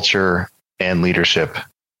culture and leadership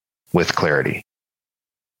with clarity.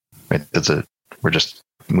 Right. We're just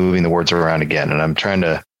moving the words around again. And I'm trying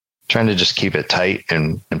to just keep it tight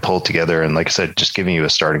and pull it together. And like I said, just giving you a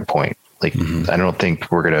starting point. Like, I don't think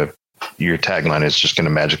your tagline is just going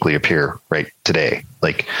to magically appear right today.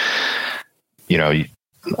 Like, I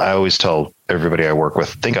always tell everybody I work with,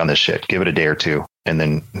 think on this shit, give it a day or two, and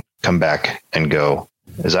then come back and go,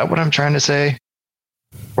 is that what I'm trying to say?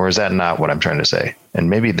 Or is that not what I'm trying to say? And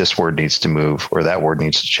maybe this word needs to move or that word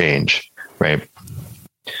needs to change. Right.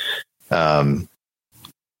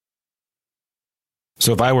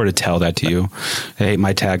 So if I were to tell that to you, hey,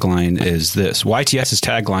 my tagline is this. YTS's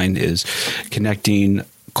tagline is connecting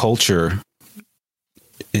culture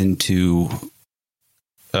into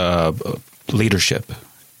leadership.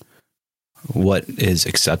 What is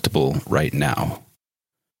acceptable right now?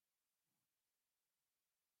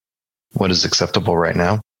 What is acceptable right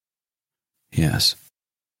now? Yes.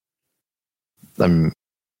 Could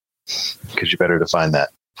you better define that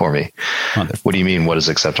for me? What do you mean? What is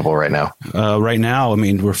acceptable right now? Right now, I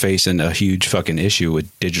mean, we're facing a huge fucking issue with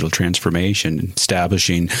digital transformation,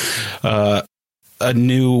 establishing a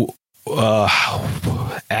new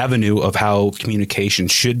avenue of how communication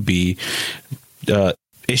should be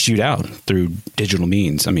issued out through digital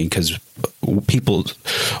means. I mean, because people's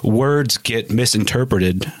words get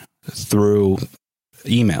misinterpreted through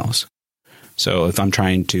emails. So if I'm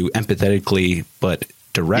trying to empathetically but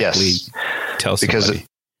directly tell somebody.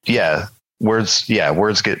 Words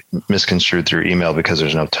get misconstrued through email because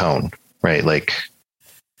there's no tone, right? Like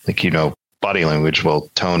body language. Well,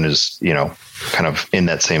 tone is, kind of in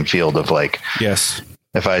that same field of like, yes.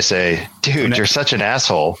 If I say, dude, you're such an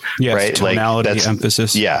asshole, right? Tonality, like that's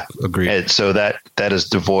emphasis. Yeah. Agreed. And so that is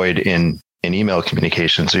devoid in email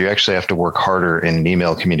communication. So you actually have to work harder in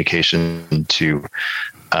email communication to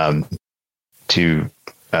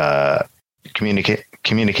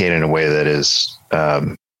communicate in a way that is,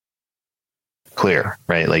 clear,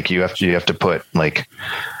 right? Like you have to put like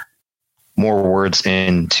more words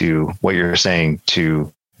into what you're saying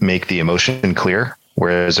to make the emotion clear.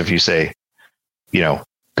 Whereas if you say,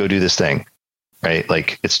 go do this thing, right?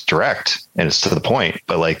 Like it's direct and it's to the point,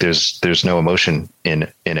 but like there's no emotion in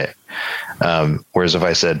it. Whereas if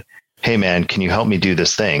I said, hey man, can you help me do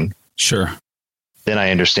this thing? Sure. Then I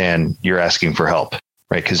understand you're asking for help,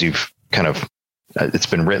 right? Because you've kind of, it's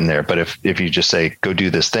been written there. But if you just say, go do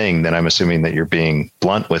this thing, then I'm assuming that you're being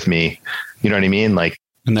blunt with me. You know what I mean? Like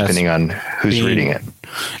depending on who's reading it.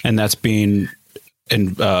 And that's being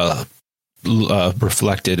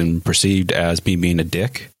reflected and perceived as me being a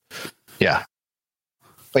dick. Yeah.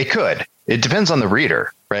 It could. It depends on the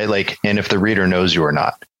reader, right? Like, and if the reader knows you or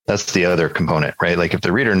not. That's the other component, right? Like if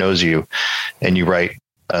the reader knows you and you write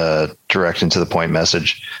a direct and to the point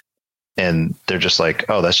message and they're just like,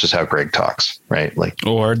 oh, that's just how Greg talks, right? Like,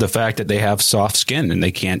 or the fact that they have soft skin and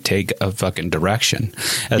they can't take a fucking direction.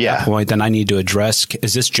 At that point, then I need to address,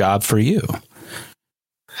 is this job for you?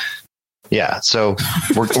 Yeah. So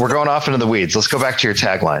we're going off into the weeds. Let's go back to your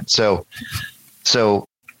tagline. So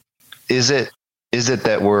is it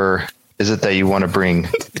that you want to bring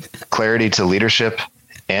clarity to leadership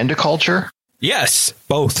and to culture? Yes,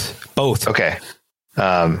 both. Okay.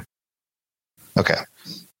 Okay.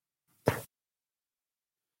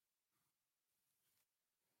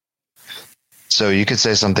 So you could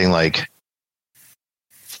say something like,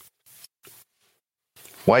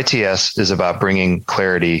 YTS is about bringing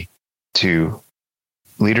clarity to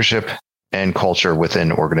leadership and culture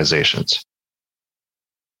within organizations.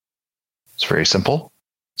 It's very simple,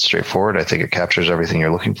 straightforward. I think it captures everything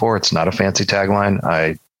you're looking for. It's not a fancy tagline.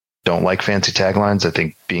 I don't like fancy taglines. I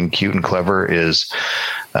think being cute and clever is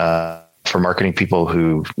for marketing people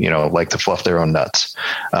who, like to fluff their own nuts.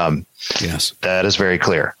 Yes, that is very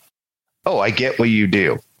clear. Oh, I get what you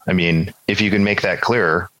do. I mean, if you can make that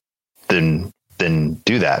clearer, then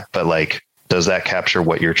do that. But like, does that capture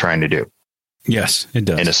what you're trying to do? Yes, it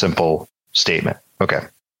does. In a simple statement. Okay.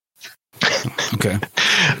 Okay.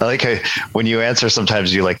 I like how when you answer,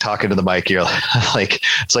 sometimes you like talk into the mic. You're like,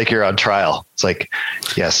 it's like you're on trial. It's like,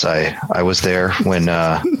 yes, I was there when,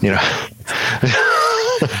 I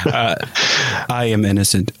am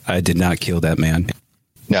innocent. I did not kill that man.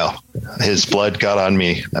 No, his blood got on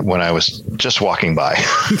me when I was just walking by.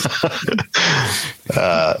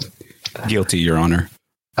 Guilty, Your Honor.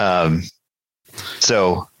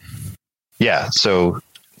 So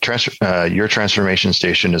your transformation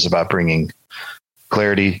station is about bringing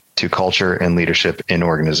clarity to culture and leadership in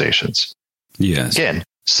organizations. Yes. Again,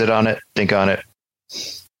 sit on it, think on it,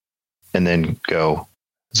 and then go.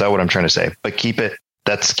 Is that what I'm trying to say? But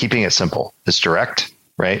that's keeping it simple. It's direct,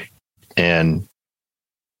 right? And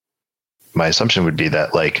my assumption would be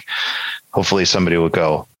that, like, hopefully somebody will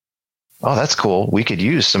go, oh, that's cool. We could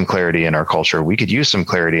use some clarity in our culture. We could use some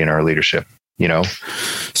clarity in our leadership,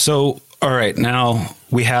 So, all right, now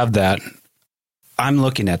we have that. I'm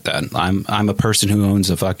looking at that. I'm a person who owns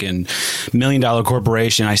a fucking $1 million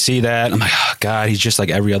corporation. I see that. I'm like, oh God, he's just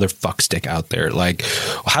like every other fuckstick out there. Like,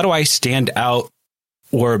 how do I stand out?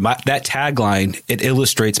 Or that tagline, it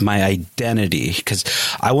illustrates my identity, because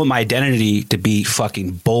I want my identity to be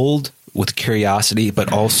fucking bold, with curiosity,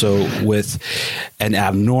 but also with an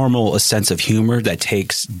abnormal sense of humor that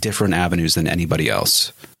takes different avenues than anybody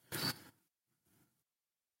else.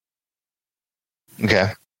 Okay.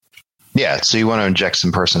 Yeah. So you want to inject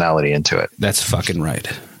some personality into it. That's fucking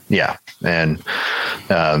right. Yeah. And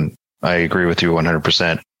I agree with you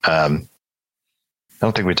 100%. I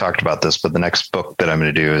don't think we talked about this, but the next book that I'm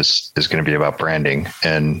going to do is going to be about branding.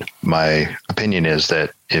 And my opinion is that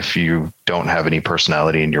if you don't have any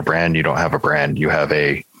personality in your brand, you don't have a brand, you have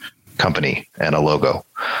a company and a logo.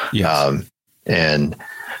 Yes. And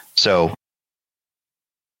so,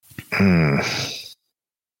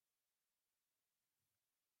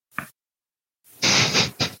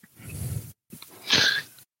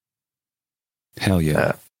 hell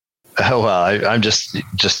yeah. Oh, well, I'm just,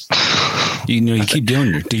 you keep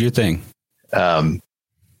do your thing.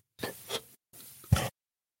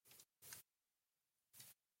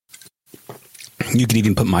 You could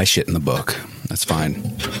even put my shit in the book. That's fine.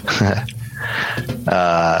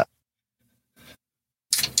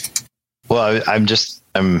 Well, I'm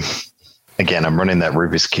running that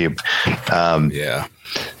Rubik's Cube. Yeah.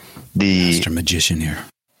 The Mr. Magician here.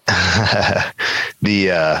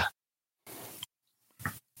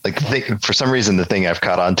 For some reason, the thing I've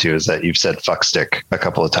caught on to is that you've said fuck stick a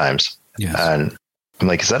couple of times. Yes. And I'm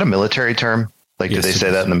like, is that a military term? Like, yes, do they say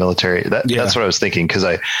that in the military? That's what I was thinking. Cause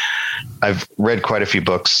I've read quite a few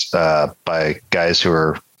books, by guys who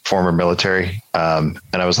are former military. And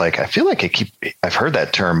I was like, I feel like I've heard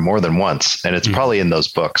that term more than once, and it's probably in those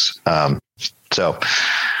books. So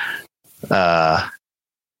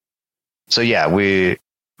yeah,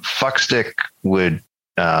 fuck stick would,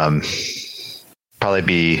 probably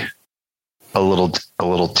be a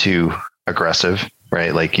little too aggressive,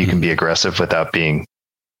 right? Like you can be aggressive without being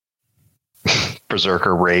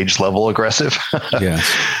berserker rage level aggressive. Yeah.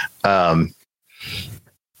 But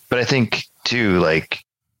I think too, like,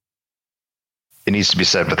 it needs to be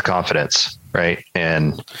said with confidence, right?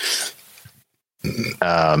 And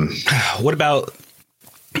what about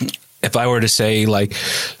if I were to say, like,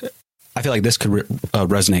 I feel like this could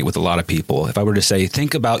resonate with a lot of people. If I were to say,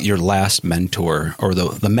 think about your last mentor, or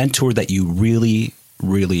the mentor that you really,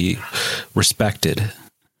 really respected,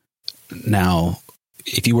 Now,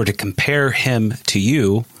 if you were to compare him to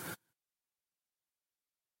you,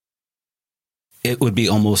 it would be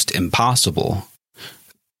almost impossible.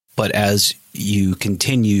 But as you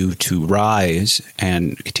continue to rise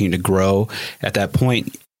and continue to grow, at that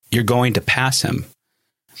point, you're going to pass him.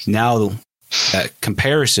 Now, that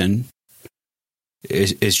comparison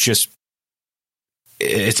is just,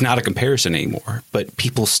 it's not a comparison anymore, but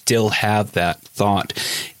people still have that thought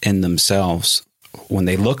in themselves when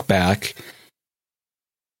they look back,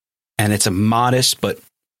 and it's a modest but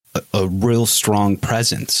a real strong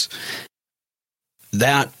presence.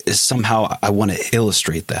 That is somehow, I want to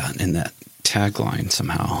illustrate that in that tagline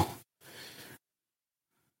somehow.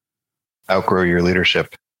 Outgrow your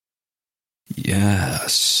leadership.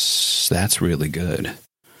 Yes, that's really good.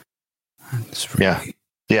 That's really,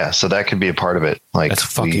 yeah. So that could be a part of it. Like, that's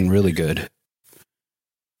fucking really good.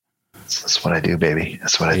 That's what I do, baby.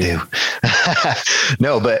 That's what I do.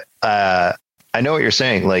 No, but I know what you're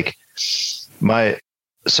saying. Like in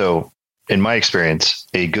my experience,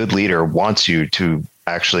 a good leader wants you to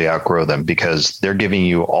actually outgrow them because they're giving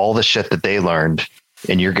you all the shit that they learned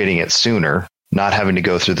and you're getting it sooner, not having to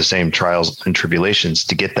go through the same trials and tribulations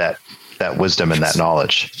to get that wisdom and that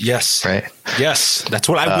knowledge. Yes. Right. Yes. That's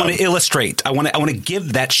what I want to illustrate. I want to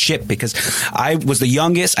give that shit because I was the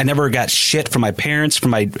youngest. I never got shit from my parents,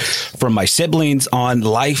 from my siblings on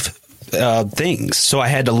life things. So I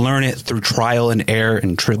had to learn it through trial and error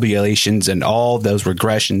and tribulations and all those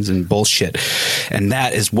regressions and bullshit. And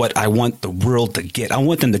that is what I want the world to get. I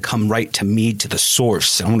want them to come right to me, to the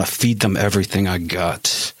source. I want to feed them everything I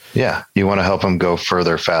got. Yeah. You want to help them go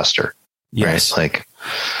further, faster. Yes. Right? Like,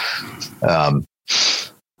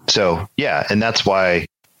 so yeah. And that's why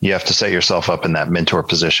you have to set yourself up in that mentor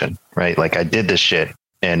position, right? Like, I did this shit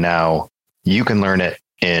and now you can learn it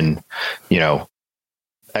in,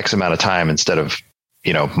 X amount of time instead of,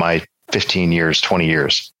 my 15 years, 20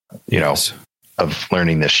 years, of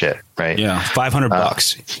learning this shit. Right. Yeah.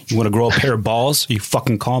 $500. You want to grow a pair of balls? You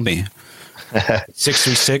fucking call me.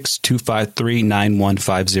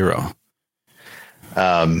 636-253-9150.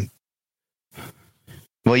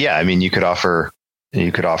 Well, yeah, I mean, you could offer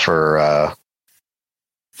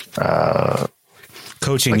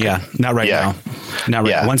coaching. Not right now. Not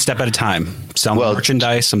right. One step at a time. Selling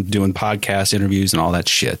merchandise. I'm doing podcast interviews and all that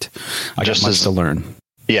shit. I got much to learn.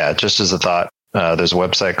 Yeah. Just as a thought, there's a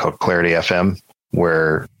website called Clarity FM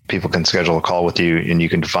where people can schedule a call with you and you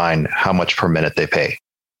can define how much per minute they pay.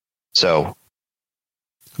 So,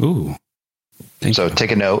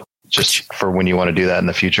 take a note just for when you want to do that in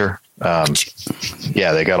the future.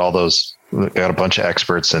 They got all those, got a bunch of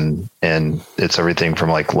experts and it's everything from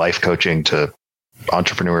like life coaching to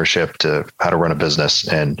entrepreneurship to how to run a business.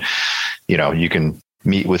 And, you can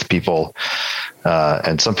meet with people,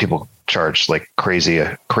 and some people charge like crazy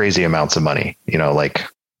amounts of money, like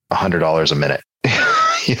 $100 a minute,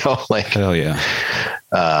 like, hell yeah.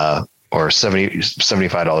 Or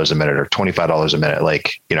 $75 a minute or $25 a minute.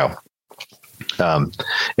 Like,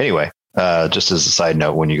 anyway, just as a side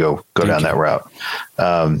note, when you go down that route.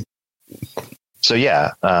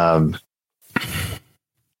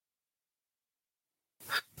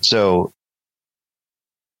 So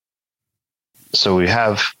we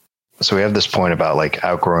have this point about like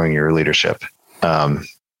outgrowing your leadership. But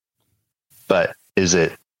is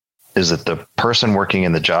it the person working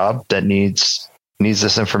in the job that needs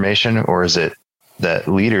this information, or is it that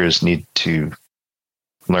leaders need to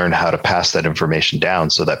learn how to pass that information down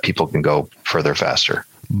so that people can go further faster?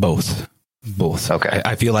 Both. Okay.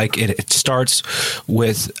 I feel like it starts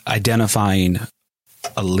with identifying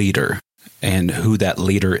a leader, and who that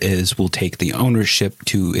leader is will take the ownership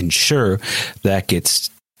to ensure that gets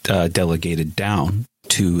delegated down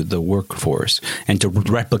to the workforce and to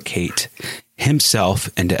replicate himself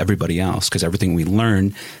into everybody else, because everything we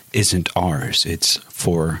learn isn't ours. It's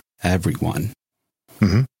for everyone.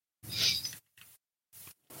 Mm-hmm.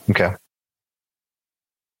 Okay.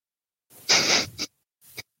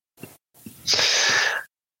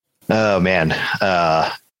 Oh man.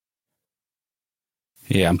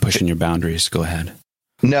 Yeah, I'm pushing your boundaries. Go ahead.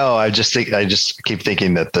 No, I just keep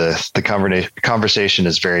thinking that the conversation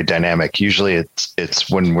is very dynamic. Usually it's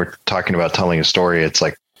when we're talking about telling a story, it's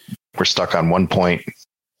like we're stuck on one point,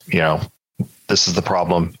 this is the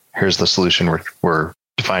problem. Here's the solution we're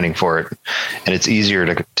defining for it. And it's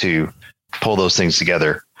easier to pull those things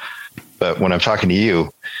together. But when I'm talking to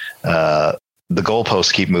you, the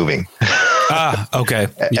goalposts keep moving. Okay.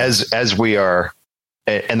 As we are,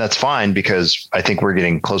 and that's fine because I think we're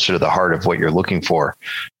getting closer to the heart of what you're looking for.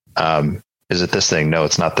 Is it this thing? No,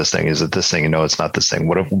 it's not this thing. Is it this thing? No, it's not this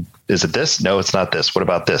thing. Is it this? No, it's not this. What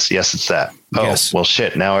about this? Yes, it's that. Oh, yes. Well,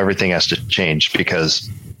 shit. Now everything has to change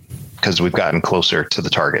because we've gotten closer to the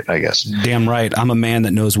target, I guess. Damn right. I'm a man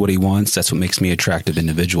that knows what he wants. That's what makes me an attractive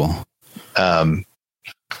individual. Okay.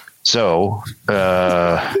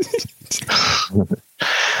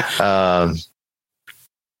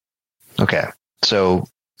 So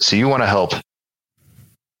you want to help.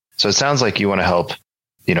 So it sounds like you want to help,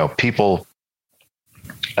 people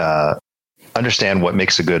understand what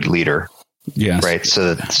makes a good leader. Yes. Right.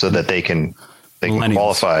 So that they can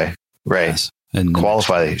qualify. Right. Yes. And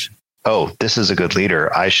qualify. Oh, this is a good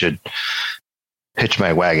leader. I should hitch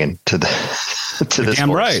my wagon to this.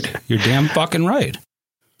 Damn right. You're damn fucking right.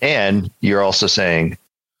 And you're also saying,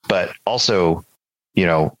 but also,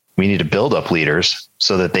 we need to build up leaders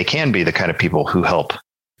so that they can be the kind of people who help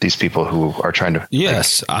these people who are trying to.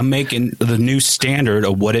 Yes. I'm making the new standard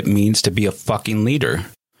of what it means to be a fucking leader.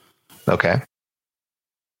 Okay.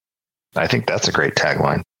 I think that's a great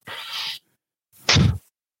tagline.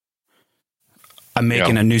 I'm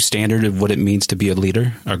making a new standard of what it means to be a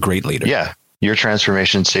leader, a great leader. Yeah. Your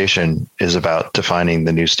transformation station is about defining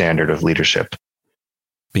the new standard of leadership.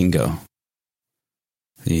 Bingo.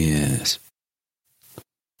 Yes.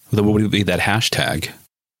 What would be that hashtag?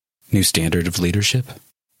 New standard of leadership?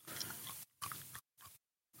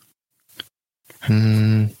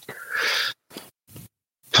 I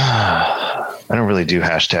don't really do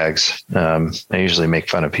hashtags. I usually make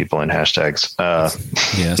fun of people in hashtags.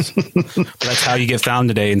 Yes. That's how you get found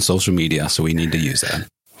today in social media. So we need to use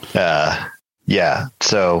that. Yeah.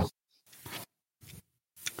 So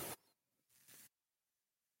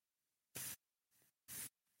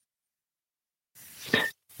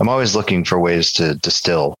I'm always looking for ways to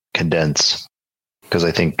distill, condense, because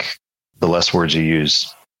I think the less words you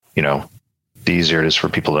use, the easier it is for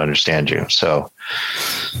people to understand you. So,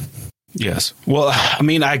 yes. Well, I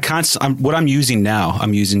mean, what I'm using now,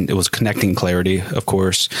 it was connecting clarity, of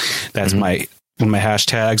course. That's one of my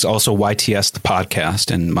hashtags. Also YTS, the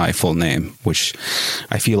podcast, and my full name, which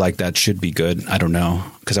I feel like that should be good. I don't know,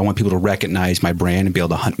 because I want people to recognize my brand and be able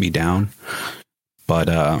to hunt me down. But,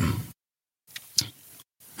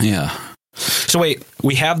 yeah. So wait,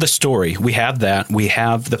 we have the story. We have that. We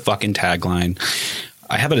have the fucking tagline.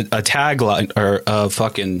 I have a tagline or a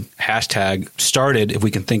fucking hashtag started. If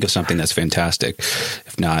we can think of something that's fantastic,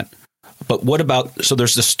 if not, but what about? So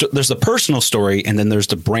there's the personal story, and then there's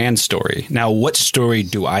the brand story. Now, what story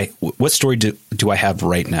do I have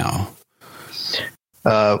right now?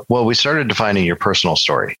 Well, we started defining your personal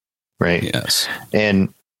story, right? Yes.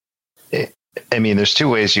 And I mean, there's two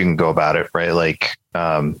ways you can go about it, right? Like,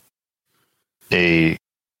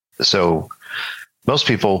 so most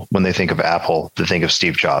people, when they think of Apple, they think of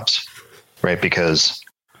Steve Jobs, right? Because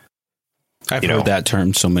I've heard that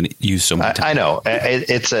term used so many times. I know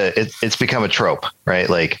it's become a trope, right?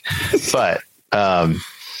 Like, but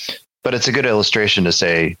it's a good illustration to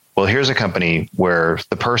say, well, here's a company where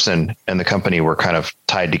the person and the company were kind of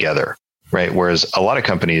tied together, right? Whereas a lot of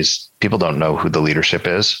companies, people don't know who the leadership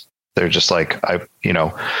is. They're just like,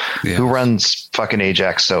 who runs fucking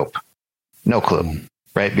Ajax soap? No clue,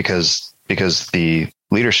 right? Because the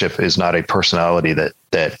leadership is not a personality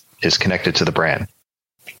that is connected to the brand.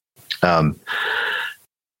 But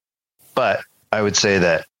I would say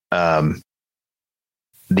that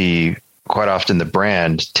quite often the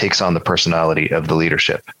brand takes on the personality of the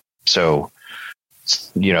leadership. So,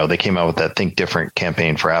 they came out with that Think Different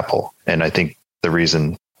campaign for Apple. And I think the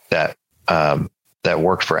reason that that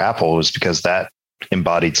worked for Apple was because that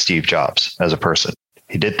embodied Steve Jobs as a person.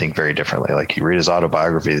 He did think very differently. Like, you read his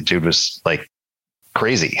autobiography, the dude was like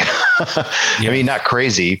crazy. Yeah. I mean, not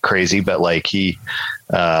crazy, but like he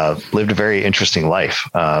lived a very interesting life.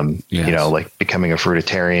 Yes. Like becoming a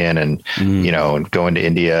fruitarian and, and going to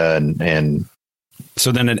India and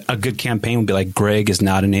so then a good campaign would be like, Greg is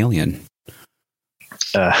not an alien.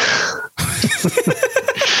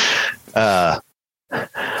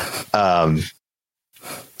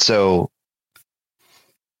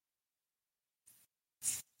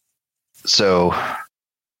 So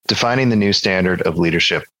defining the new standard of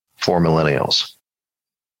leadership for millennials.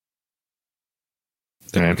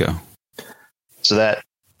 There you go. So that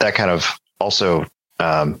kind of also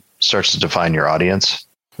starts to define your audience,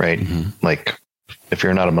 right? Mm-hmm. Like, if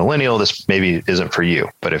you're not a millennial, this maybe isn't for you.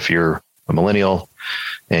 But if you're a millennial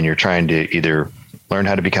and you're trying to either learn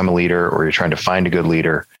how to become a leader or you're trying to find a good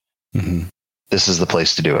leader, this is the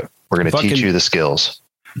place to do it. We're going to teach you the skills.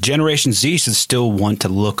 Generation Z should still want to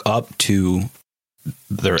look up to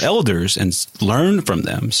their elders and learn from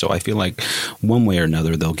them. So I feel like one way or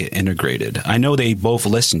another, they'll get integrated. I know they both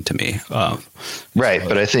listen to me. Right.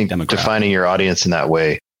 But I think defining your audience in that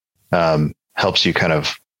way helps you kind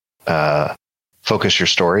of focus your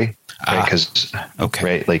story. Right. Because,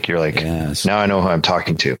 right. Like you're like, now I know who I'm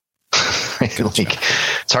talking to. Like,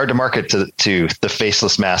 it's hard to market to the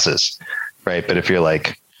faceless masses. Right. But if you're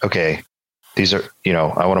like, okay, these are,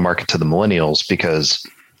 I want to market to the millennials because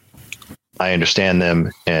I understand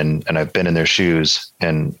them and I've been in their shoes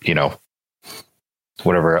and,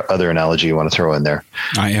 whatever other analogy you want to throw in there.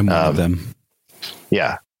 I am one of them.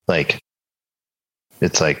 Yeah. Like,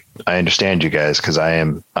 it's like, I understand you guys because I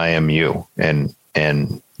am you and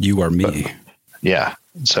you are me. Yeah.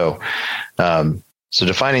 So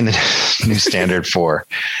defining the new standard for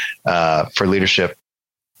leadership,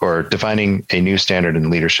 or defining a new standard in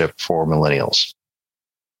leadership for millennials.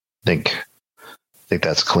 I think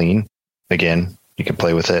that's clean. Again, you can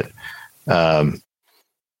play with it.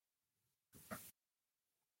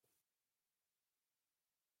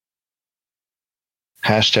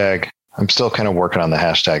 Hashtag. I'm still kind of working on the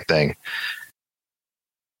hashtag thing.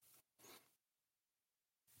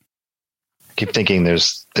 I keep thinking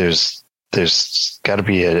there's got to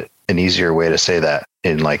be an easier way to say that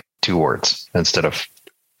in like 2 words instead of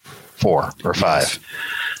 4 or 5.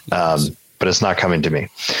 Yes. But it's not coming to me.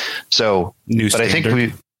 So, new but standard. I think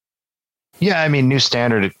new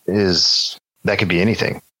standard that could be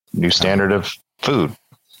anything. New standard of food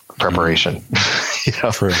preparation.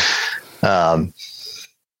 True. And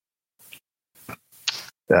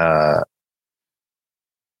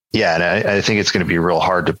I think it's going to be real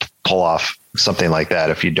hard to pull off something like that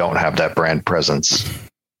if you don't have that brand presence.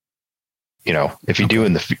 If you do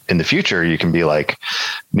in the future, you can be like,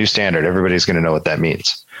 new standard. Everybody's going to know what that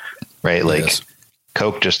means, right? Like, yes.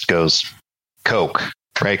 Coke just goes Coke,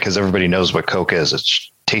 right? Because everybody knows what Coke is. It's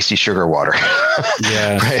tasty sugar water.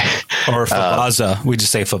 Yeah. Right? Or Favazza. We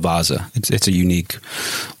just say Favazza. It's a unique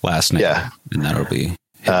last name. Yeah. And that'll be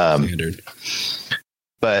standard.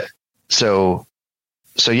 But so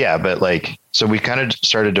we kind of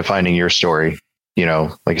started defining your story.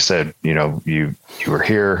 Like I said, you were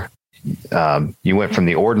here. You went from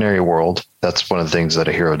the ordinary world. That's one of the things that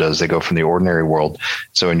a hero does. They go from the ordinary world.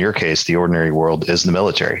 So in your case, the ordinary world is the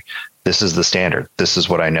military. This is the standard. This is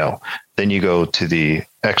what I know. Then you go to the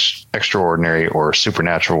extraordinary or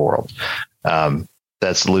supernatural world.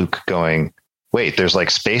 That's Luke going, wait, there's like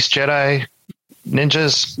space Jedi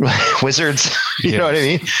ninjas, wizards. You know what I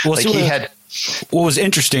mean? Well, like what was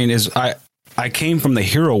interesting is I came from the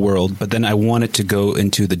hero world, but then I wanted to go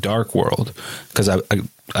into the dark world because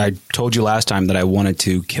I told you last time that I wanted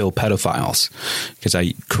to kill pedophiles because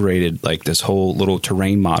I created like this whole little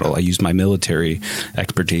terrain model. I used my military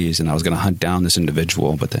expertise and I was going to hunt down this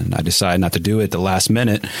individual, but then I decided not to do it at the last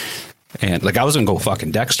minute. And like, I was going to go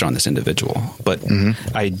fucking Dexter on this individual, but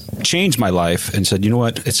I changed my life and said, you know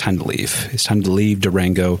what? It's time to leave. It's time to leave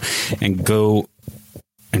Durango and go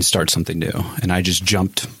and start something new. And I just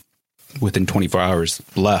jumped within 24 hours,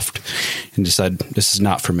 left and decided this is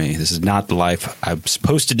not for me. This is not the life I'm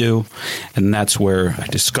supposed to do. And that's where I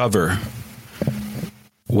discover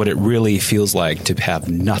what it really feels like to have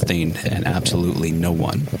nothing and absolutely no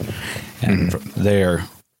one. And from there,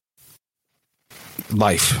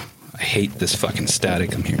 life. I hate this fucking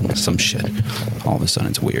static. I'm hearing some shit. All of a sudden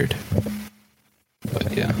it's weird.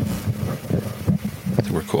 But yeah,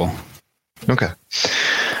 we're cool. Okay.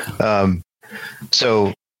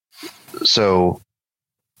 So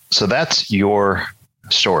that's your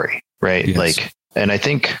story, right? Yes. Like, and I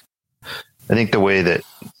think the way that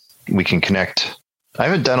we can connect, I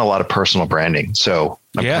haven't done a lot of personal branding, so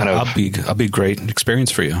I'll be great experience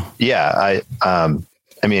for you. Yeah.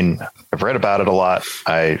 I mean, I've read about it a lot.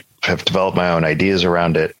 I have developed my own ideas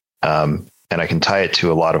around it. And I can tie it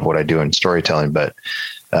to a lot of what I do in storytelling, but,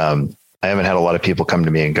 I haven't had a lot of people come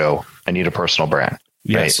to me and go, I need a personal brand,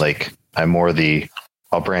 yes. Right? Like I'm more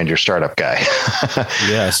I'll brand your startup guy.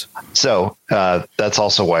 Yes. So, that's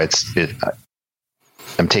also why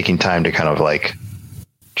I'm taking time to kind of like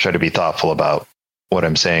try to be thoughtful about what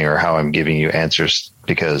I'm saying or how I'm giving you answers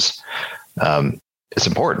because, it's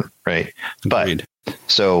important. Right. Agreed. But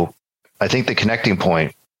so I think the connecting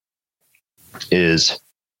point is,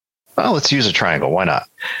 well, let's use a triangle. Why not?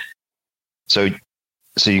 So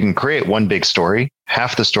you can create one big story.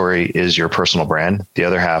 Half the story is your personal brand. The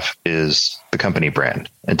other half is the company brand.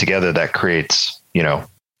 And together that creates,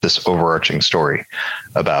 this overarching story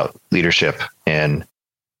about leadership and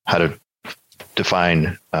how to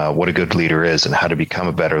define what a good leader is and how to become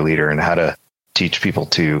a better leader and how to teach people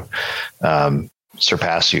to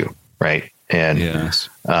surpass you. Right. And, yes.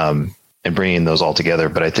 bringing those all together.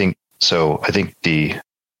 But I think the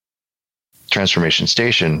Transformation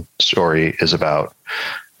Station story is about,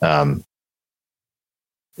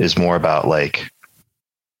 is more about like,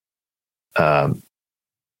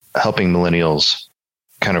 helping millennials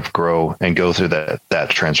kind of grow and go through that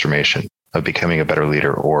transformation of becoming a better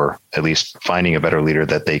leader, or at least finding a better leader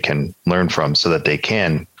that they can learn from so that they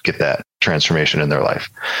can get that transformation in their life.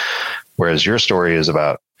 Whereas your story is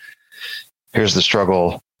about, here's the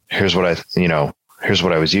struggle. Here's what here's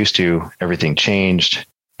what I was used to. Everything changed.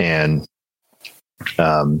 And,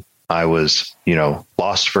 I was,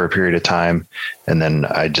 lost for a period of time. And then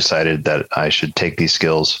I decided that I should take these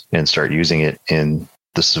skills and start using it in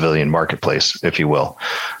the civilian marketplace, if you will.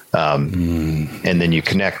 And then you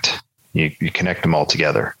connect them all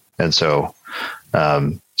together. And so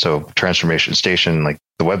Transformation Station, like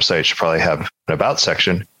the website, should probably have an about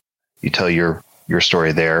section. You tell your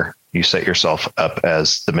story there. You set yourself up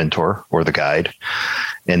as the mentor or the guide.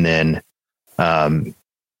 And then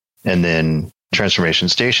Transformation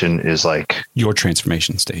Station is like your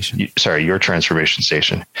Transformation Station. Your Transformation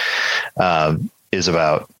Station is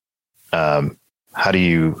about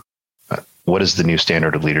what is the new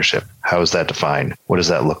standard of leadership? How is that defined? What does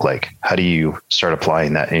that look like? How do you start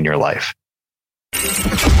applying that in your life?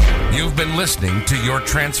 You've been listening to Your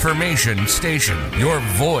Transformation Station, your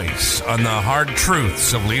voice on the hard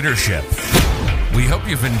truths of leadership. We hope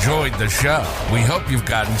you've enjoyed the show. We hope you've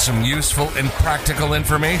gotten some useful and practical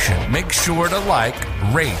information. Make sure to like,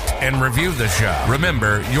 rate, and review the show.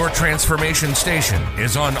 Remember, Your Transformation Station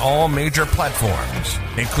is on all major platforms,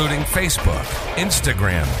 including Facebook,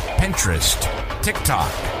 Instagram, Pinterest,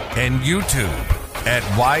 TikTok, and YouTube at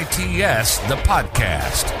YTS The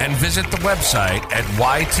Podcast, and visit the website at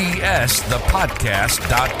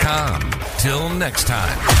ytsthepodcast.com. Till next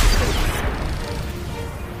time.